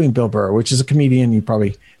think I'm doing Bill Burr, which is a comedian.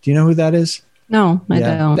 Do you know who that is? No, I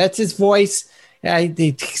don't. That's his voice.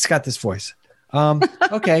 He's got this voice.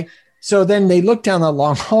 Okay. So then they look down the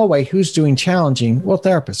long hallway. Who's doing challenging? Well,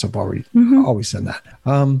 therapists have always said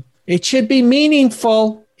that. It should be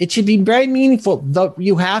meaningful. It should be very meaningful.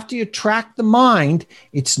 You have to attract the mind.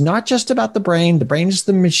 It's not just about the brain. The brain is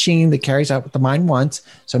the machine that carries out what the mind wants.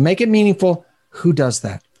 So make it meaningful. Who does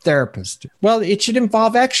that? Therapists. Well, it should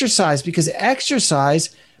involve exercise, because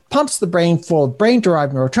exercise pumps the brain full of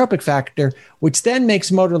brain-derived neurotropic factor, which then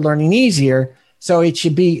makes motor learning easier. So it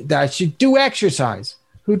should be that I should do exercise.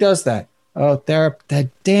 Who does that? Oh, that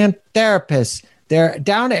damn therapists. They're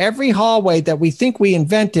down every hallway that we think we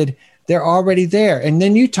invented. They're already there. And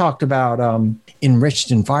then you talked about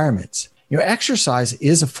enriched environments. Exercise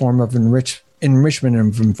is a form of enrichment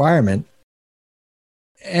of environment.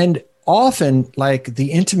 And often, like,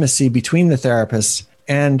 the intimacy between the therapist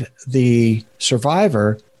and the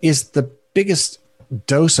survivor is the biggest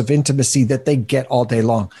dose of intimacy that they get all day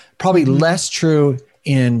long. Probably less true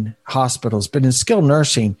in hospitals, but in skilled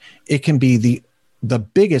nursing, it can be the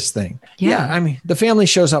biggest thing. Yeah. I mean, the family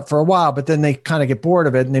shows up for a while, but then they kind of get bored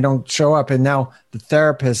of it and they don't show up. And now the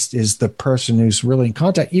therapist is the person who's really in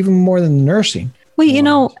contact, even more than the nursing.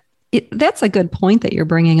 Well, that's a good point that you're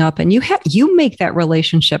bringing up. And you make that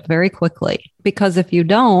relationship very quickly, because if you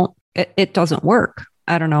don't, it doesn't work.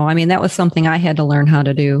 I don't know. I mean, that was something I had to learn how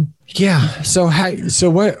to do. Yeah. So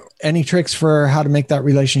what, any tricks for how to make that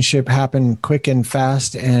relationship happen quick and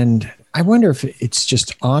fast? And I wonder if it's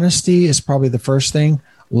just honesty is probably the first thing,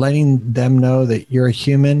 letting them know that you're a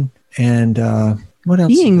human, and what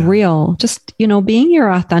else? Being real, just, being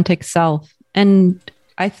your authentic self. And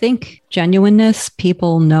I think genuineness,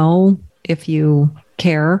 people know if you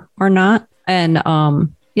care or not. And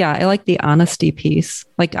I like the honesty piece.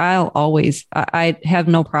 Like I have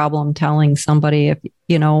no problem telling somebody if,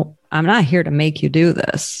 I'm not here to make you do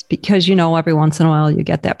this, because, every once in a while you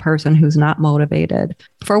get that person who's not motivated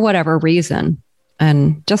for whatever reason.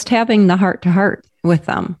 And just having the heart to heart with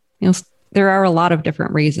them, there are a lot of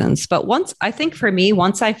different reasons. But once I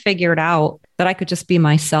figured out that I could just be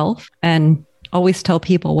myself and always tell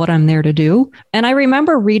people what I'm there to do. And I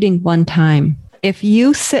remember reading one time, if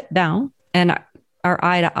you sit down and are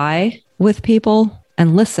eye to eye with people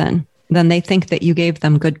and listen, then they think that you gave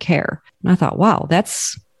them good care. And I thought, wow,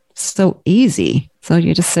 that's so easy. So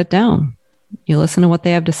you just sit down, you listen to what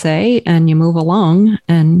they have to say, and you move along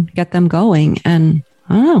and get them going. And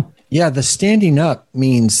I don't know. Yeah, the standing up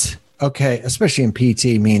means, okay, especially in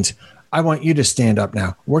PT, means I want you to stand up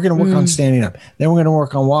now. We're going to work on standing up. Then we're going to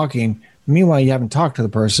work on walking. Meanwhile, you haven't talked to the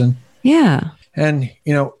person. Yeah. And,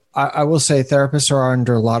 I will say therapists are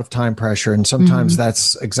under a lot of time pressure. And sometimes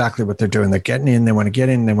that's exactly what they're doing. They're getting in, they want to get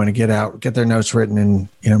in, they want to get out, get their notes written, and,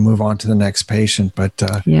 move on to the next patient. But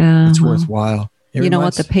it's worthwhile.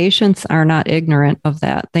 What? The patients are not ignorant of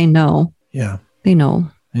that. They know. Yeah. They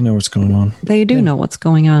know. They know what's going on. They do know what's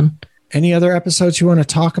going on. Any other episodes you want to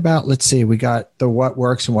talk about? Let's see. We got the what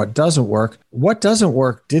works and what doesn't work. What doesn't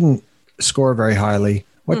work didn't score very highly.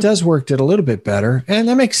 What does work did a little bit better. And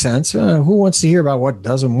that makes sense. Who wants to hear about what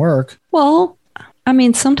doesn't work? Well,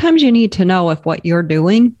 sometimes you need to know if what you're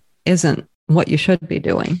doing isn't what you should be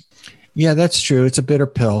doing. Yeah, that's true. It's a bitter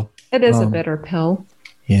pill. It is a bitter pill.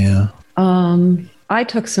 Yeah. I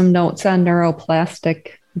took some notes on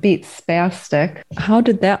neuroplastic beats spastic. How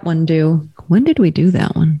did that one do? When did we do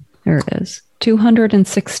that one? There it is.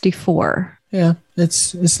 264. Yeah,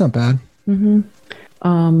 it's not bad.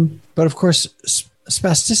 But of course,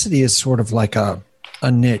 spasticity is sort of like a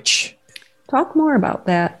niche. Talk more about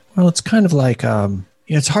that. Well, it's kind of like,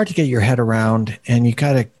 it's hard to get your head around, and you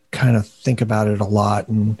got to kind of think about it a lot.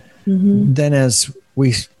 And then, as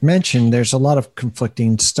we mentioned, there's a lot of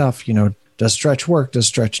conflicting stuff. Does stretch work? Does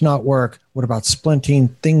stretch not work? What about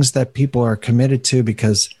splinting? Things that people are committed to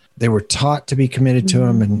because they were taught to be committed to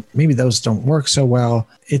them, and maybe those don't work so well.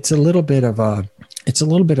 It's a little bit of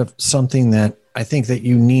something that I think that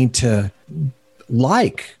you need to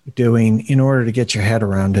like doing in order to get your head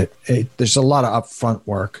around it. There's a lot of upfront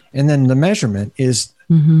work. And then the measurement is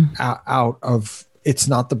out of, it's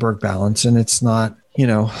not the Berg balance, and it's not,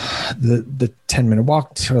 the 10-minute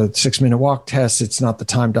walk or 6-minute walk test. It's not the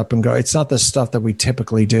timed up and go. It's not the stuff that we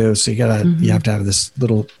typically do. So you have to have this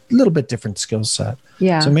little bit different skill set.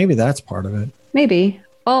 Yeah. So maybe that's part of it. Maybe.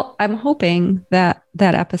 Well, I'm hoping that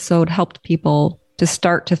episode helped people to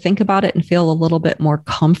start to think about it and feel a little bit more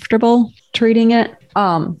comfortable treating it.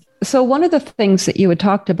 So one of the things that you had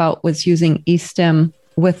talked about was using e-stim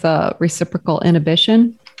with a reciprocal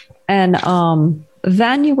inhibition. And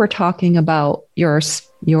then you were talking about your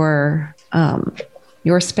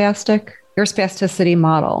spasticity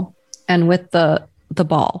model, and with the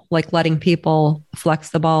ball, like letting people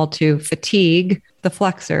flex the ball to fatigue the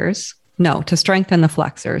flexors. No, to strengthen the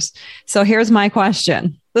flexors. So here's my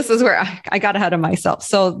question. This is where I got ahead of myself.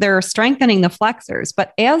 So they're strengthening the flexors,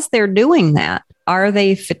 but as they're doing that, are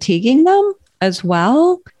they fatiguing them as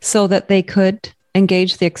well so that they could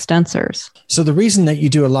engage the extensors? So the reason that you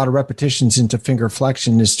do a lot of repetitions into finger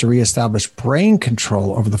flexion is to reestablish brain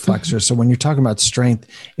control over the flexors. So when you're talking about strength,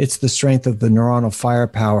 it's the strength of the neuronal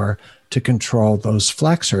firepower to control those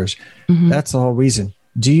flexors. That's the whole reason.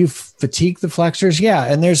 Do you fatigue the flexors? Yeah.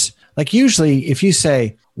 And there's like, usually if you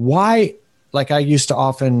say why, like I used to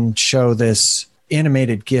often show this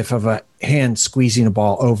animated GIF of a hand squeezing a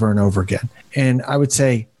ball over and over again. And I would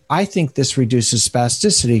say, I think this reduces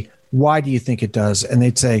spasticity. Why do you think it does? And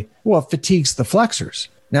they'd say, well, it fatigues the flexors.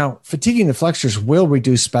 Now, fatiguing the flexors will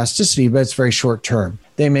reduce spasticity, but it's very short term.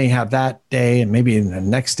 They may have that day and maybe in the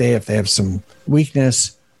next day if they have some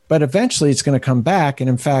weakness, but eventually it's going to come back. And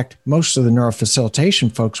in fact, most of the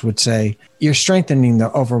neurofacilitation folks would say, you're strengthening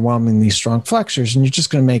the overwhelmingly strong flexors and you're just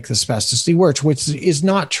going to make the spasticity worse, which is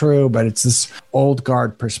not true, but it's this old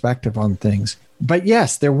guard perspective on things. But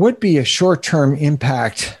yes, there would be a short-term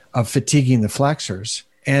impact of fatiguing the flexors.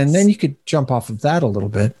 And then you could jump off of that a little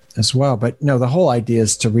bit as well. But no, the whole idea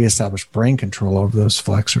is to reestablish brain control over those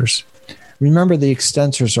flexors. Remember, the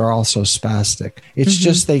extensors are also spastic. It's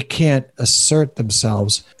just they can't assert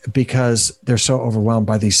themselves because they're so overwhelmed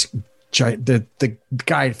by these the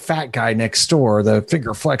fat guy next door. The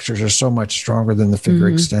finger flexors are so much stronger than the finger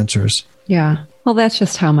extensors. Yeah. Well, that's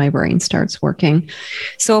just how my brain starts working.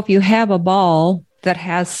 So if you have a ball that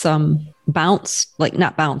has some bounce, like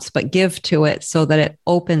not bounce, but give to it so that it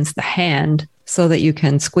opens the hand so that you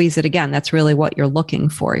can squeeze it again, that's really what you're looking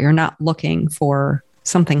for. You're not looking for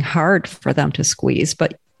something hard for them to squeeze,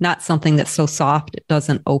 but not something that's so soft it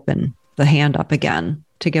doesn't open the hand up again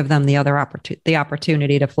to give them the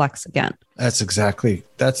opportunity to flex again. That's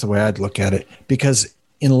the way I'd look at it, because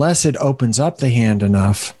unless it opens up the hand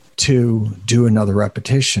enough to do another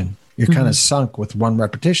repetition, you're kind of sunk with one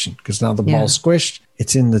repetition, because now the ball's squished,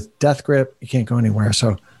 it's in the death grip, you can't go anywhere.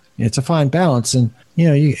 So it's a fine balance. And,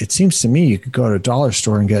 it seems to me you could go to a dollar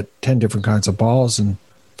store and get 10 different kinds of balls and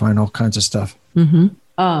find all kinds of stuff.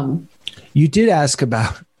 You did ask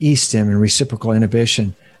about E-stim and reciprocal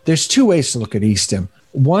inhibition. There's two ways to look at E-stim.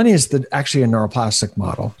 One is actually a neuroplastic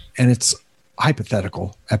model, and it's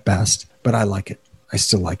hypothetical at best, but I like it. I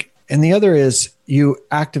still like it. And the other is you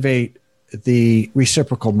activate the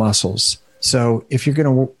reciprocal muscles. So if you're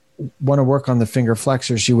going to want to work on the finger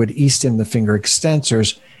flexors, you would E-stim the finger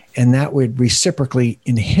extensors, and that would reciprocally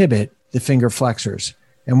inhibit the finger flexors.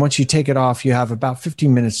 And once you take it off, you have about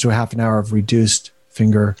 15 minutes to a half an hour of reduced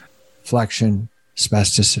finger flexion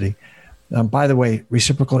spasticity. By the way,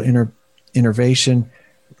 reciprocal innervation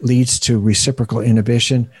leads to reciprocal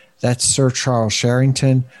inhibition. That's Sir Charles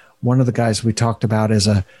Sherrington, one of the guys we talked about as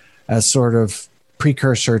sort of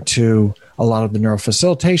precursor to a lot of the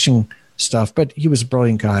neurofacilitation stuff, but he was a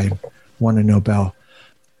brilliant guy, won a Nobel.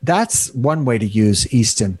 That's one way to use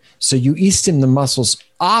E-stim. So you E-stim the muscles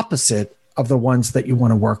opposite of the ones that you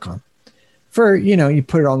want to work on. You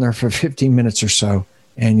put it on there for 15 minutes or so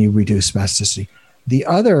and you reduce spasticity. The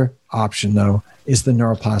other option, though, is the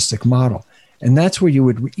neuroplastic model. And that's where you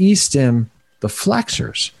would E-stim the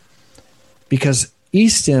flexors, because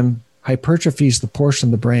E-stim hypertrophies the portion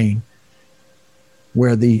of the brain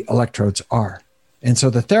where the electrodes are. And so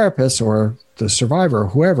the therapist or the survivor or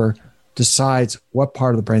whoever decides what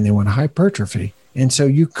part of the brain they want to hypertrophy. And so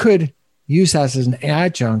you could use that as an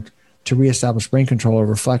adjunct to reestablish brain control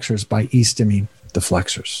over flexors by E-stimming the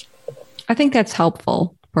flexors. I think that's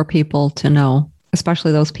helpful for people to know,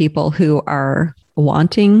 especially those people who are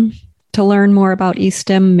wanting to learn more about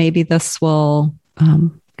E-stim. Maybe this will,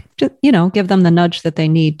 give them the nudge that they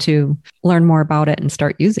need to learn more about it and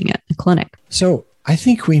start using it in clinic. So I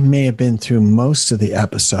think we may have been through most of the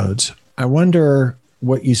episodes. I wonder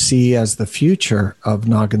what you see as the future of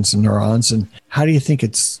noggins and neurons, and how do you think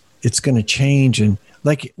it's going to change? And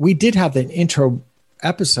like, we did have an intro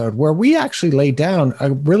episode where we actually laid down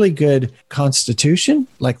a really good constitution,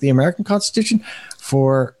 like the American Constitution,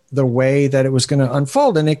 for the way that it was going to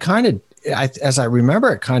unfold. And it kind of, as I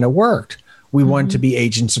remember, it kind of worked. We wanted to be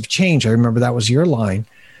agents of change. I remember that was your line.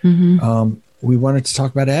 We wanted to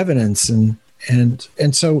talk about evidence, and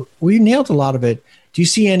so we nailed a lot of it. Do you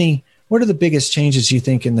see what are the biggest changes you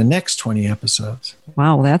think in the next 20 episodes?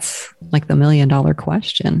 Wow, that's like the $1 million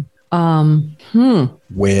question.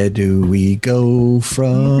 Where do we go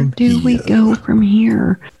from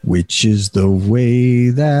here? Which is the way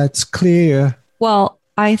that's clear? Well,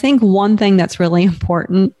 I think one thing that's really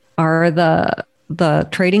important are the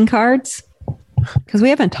trading cards, because we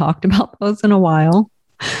haven't talked about those in a while.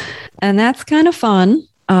 And that's kind of fun.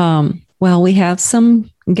 Well, we have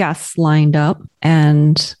some guests lined up,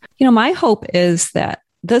 and, my hope is that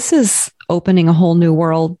this is opening a whole new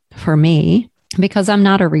world for me, because I'm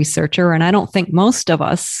not a researcher, and I don't think most of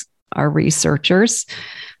us are researchers.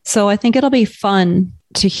 So I think it'll be fun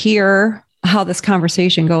to hear how this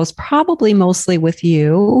conversation goes, probably mostly with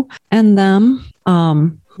you and them.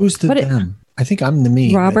 Who's the them? I think I'm the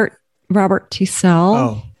me. Robert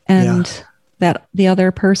Teasell. That the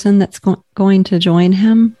other person that's going to join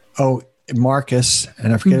him. Oh, Marcus,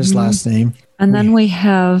 and I forget his last name. And then we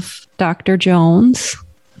have Dr. Jones.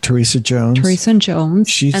 Teresa Jones.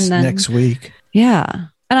 She's next week. Yeah.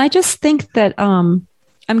 And I just think that I'm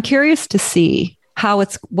curious to see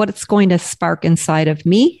what it's going to spark inside of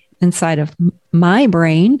me, inside of my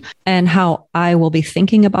brain, and how I will be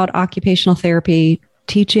thinking about occupational therapy,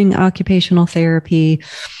 teaching occupational therapy,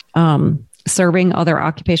 serving other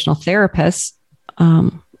occupational therapists.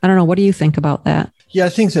 I don't know. What do you think about that? Yeah, I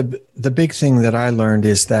think the big thing that I learned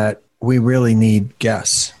is that we really need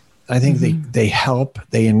guests. I think they help,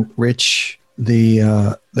 they enrich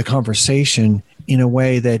the conversation in a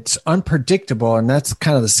way that's unpredictable. And that's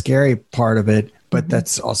kind of the scary part of it, but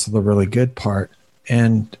that's also the really good part.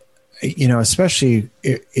 And, especially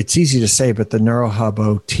it's easy to say, but the NeuroHub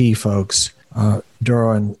OT folks,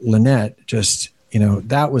 Doro and Lynette, just,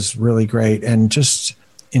 that was really great and just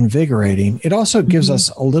invigorating. It also gives us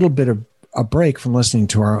a little bit of a break from listening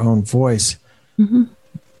to our own voice.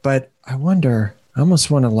 But I wonder, I almost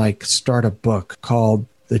want to start a book called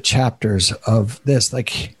The Chapters of This.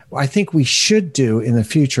 I think we should do in the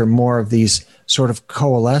future more of these sort of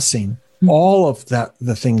coalescing all of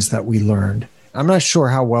the things that we learned. I'm not sure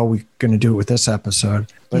how well we're going to do it with this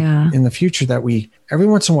episode, but in the future that we every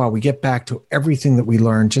once in a while we get back to everything that we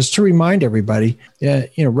learned just to remind everybody,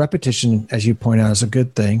 repetition, as you point out, is a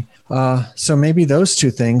good thing. So maybe those two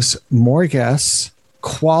things, more guests,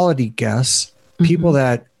 quality guests, people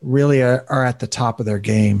that really are at the top of their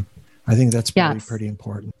game. I think that's probably pretty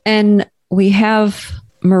important. And we have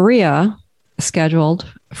Maria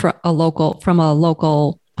scheduled from a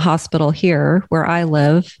local hospital here where I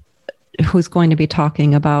live, who's going to be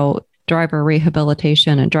talking about driver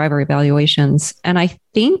rehabilitation and driver evaluations. And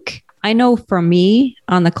I know for me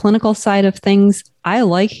on the clinical side of things, I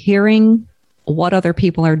like hearing what other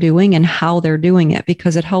people are doing and how they're doing it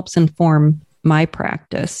because it helps inform my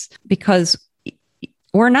practice, because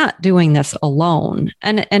we're not doing this alone.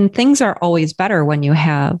 And things are always better when you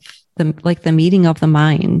have the meeting of the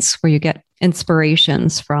minds where you get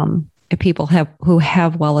inspirations from people who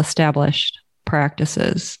have well-established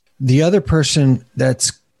practices. The other person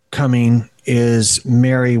that's coming is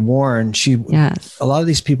Mary Warren. A lot of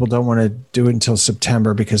these people don't want to do it until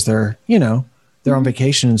September because they're on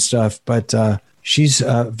vacation and stuff, but she's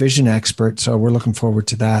a vision expert. So we're looking forward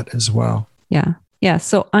to that as well. Yeah. Yeah.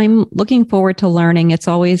 So I'm looking forward to learning. It's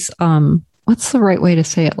always, what's the right way to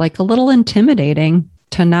say it? Like a little intimidating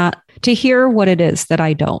to hear what it is that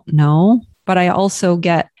I don't know, but I also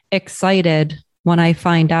get excited when I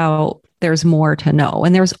find out there's more to know,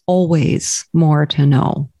 and there's always more to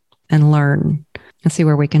know and learn and see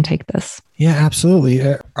where we can take this. Yeah, absolutely.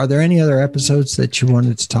 Are there any other episodes that you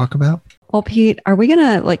wanted to talk about? Well, Pete, are we going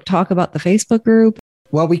to talk about the Facebook group?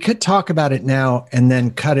 Well, we could talk about it now and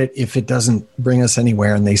then cut it if it doesn't bring us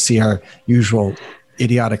anywhere and they see our usual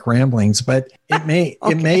idiotic ramblings, but it may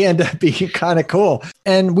it may end up being kind of cool.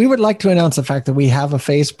 And we would like to announce the fact that we have a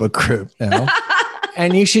Facebook group now.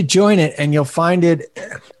 And you should join it, and you'll find it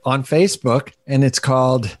on Facebook, and it's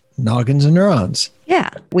called Noggins and Neurons. Yeah,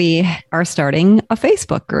 we are starting a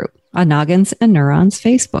Facebook group, a Noggins and Neurons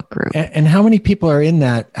Facebook group. And how many people are in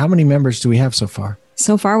that? How many members do we have so far?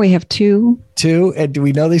 So far, we have 2. 2? And do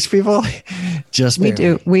we know these people? Just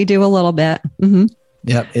barely. We do a little bit. Mm-hmm.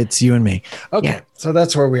 Yep, it's you and me. Okay, So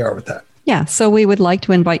that's where we are with that. Yeah, so we would like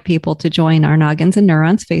to invite people to join our Noggins and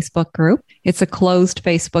Neurons Facebook group. It's a closed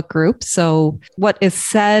Facebook group, so what is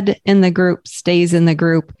said in the group stays in the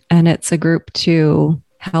group, and it's a group to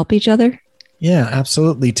help each other. Yeah,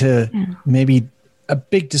 absolutely. Maybe a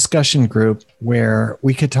big discussion group where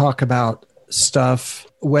we could talk about stuff,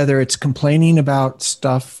 whether it's complaining about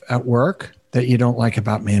stuff at work that you don't like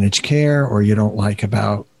about managed care, or you don't like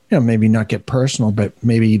about, maybe not get personal, but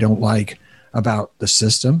maybe you don't like about the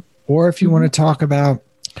system. Or if you want to talk about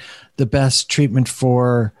the best treatment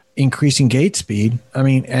for increasing gait speed,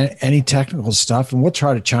 any technical stuff, and we'll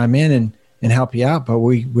try to chime in and help you out, but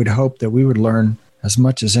we would hope that we would learn as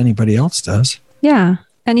much as anybody else does. Yeah.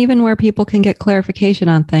 And even where people can get clarification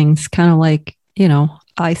on things, kind of like,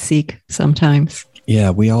 I seek sometimes.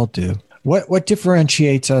 Yeah, we all do. What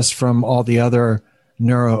differentiates us from all the other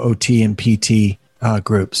neuro OT and PT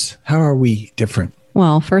groups? How are we different?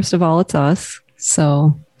 Well, first of all, it's us.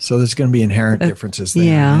 So there's going to be inherent differences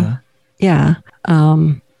there. Yeah.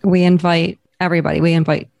 We invite everybody. We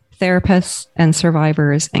invite therapists and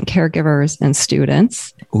survivors and caregivers and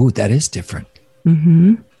students. Ooh, that is different.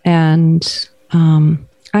 Mm-hmm. And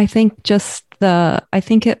I think I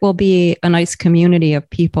think it will be a nice community of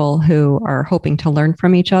people who are hoping to learn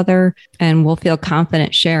from each other and will feel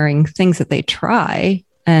confident sharing things that they try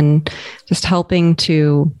and just helping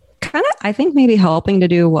to helping to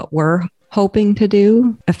do what we're hoping to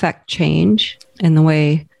do, affect change in the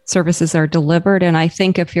way services are delivered. And I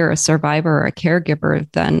think if you're a survivor or a caregiver,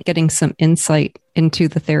 then getting some insight into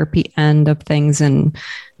the therapy end of things and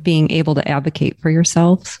being able to advocate for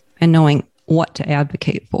yourselves and knowing what to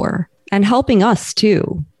advocate for, and helping us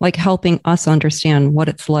too, like helping us understand what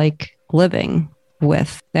it's like living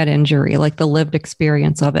with that injury, like the lived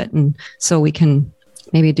experience of it. And so we can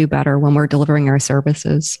maybe do better when we're delivering our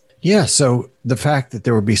services. Yeah. So the fact that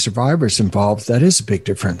there will be survivors involved, that is a big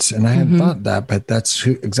difference. And I hadn't thought that, but that's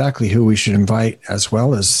exactly who we should invite, as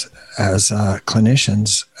well as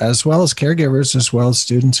clinicians, as well as caregivers, as well as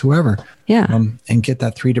students, whoever. Yeah. And get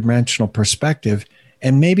that 3-dimensional perspective.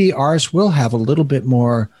 And maybe ours will have a little bit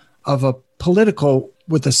more of a political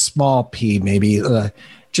with a small p, maybe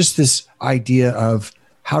just this idea of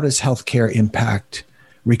how does healthcare impact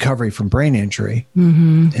recovery from brain injury?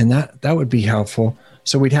 Mm-hmm. And that would be helpful.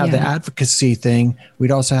 So we'd have the advocacy thing. We'd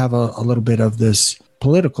also have a little bit of this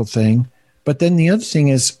political thing. But then the other thing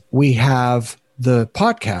is we have the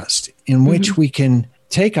podcast in which we can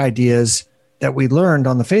take ideas that we learned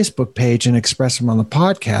on the Facebook page and express them on the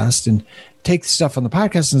podcast. And take stuff on the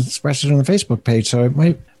podcast and express it on the Facebook page. So it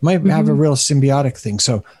might have a real symbiotic thing.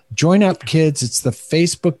 So join up, kids. It's the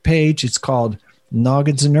Facebook page. It's called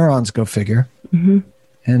Noggins and Neurons, go figure. And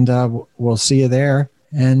we'll see you there.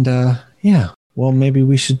 And well, maybe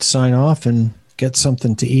we should sign off and get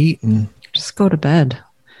something to eat and just go to bed.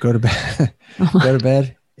 Go to bed. Go to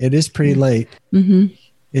bed. It is pretty late.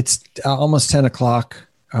 It's almost 10 o'clock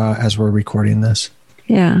as we're recording this.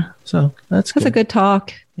 Yeah. So that's a good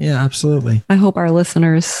talk. Yeah, absolutely. I hope our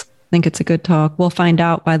listeners think it's a good talk. We'll find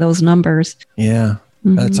out by those numbers. Yeah.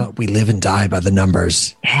 That's all. We live and die by the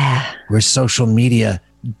numbers. Yeah. We're social media,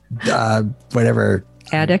 whatever.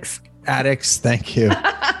 Addicts. Thank you.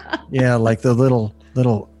 Yeah. Like the little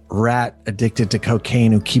rat addicted to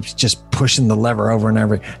cocaine who keeps just pushing the lever over and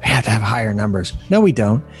over. We have to have higher numbers. No, we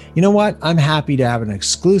don't. You know what? I'm happy to have an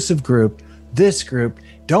exclusive group. This group.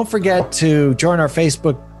 Don't forget to join our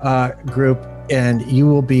Facebook group, and you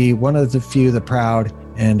will be one of the few, the proud,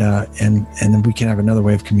 and then we can have another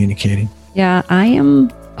way of communicating. Yeah, I am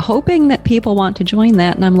hoping that people want to join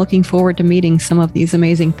that, and I'm looking forward to meeting some of these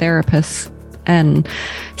amazing therapists and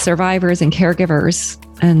survivors and caregivers,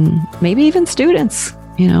 and maybe even students,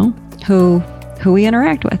 who we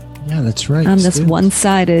interact with. Yeah, that's right. On this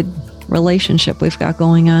one-sided relationship we've got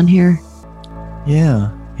going on here.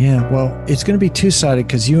 Yeah. Yeah, well, it's going to be two-sided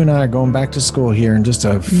because you and I are going back to school here in just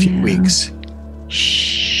a few weeks.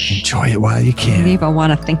 Shh. Enjoy it while you can. I don't even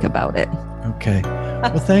want to think about it. Okay.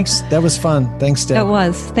 Well, thanks. That was fun. Thanks, Deb. It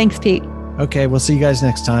was. Thanks, Pete. Okay, we'll see you guys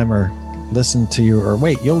next time, or listen to you, or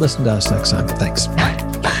wait, you'll listen to us next time. Thanks. Bye.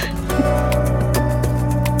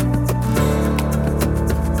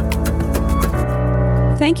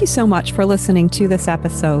 Thank you so much for listening to this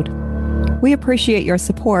episode. We appreciate your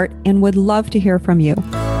support and would love to hear from you.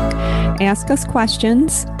 Ask us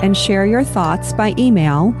questions and share your thoughts by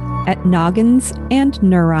email at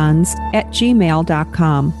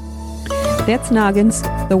nogginsandneurons@gmail.com. That's noggins,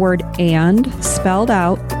 the word and spelled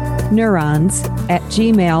out,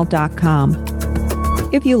 neurons@gmail.com.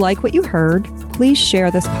 If you like what you heard, please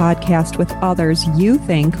share this podcast with others you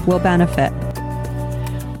think will benefit.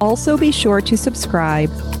 Also be sure to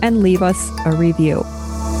subscribe and leave us a review.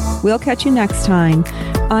 We'll catch you next time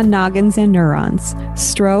on Noggins and Neurons,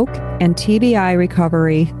 Stroke and TBI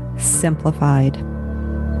Recovery Simplified.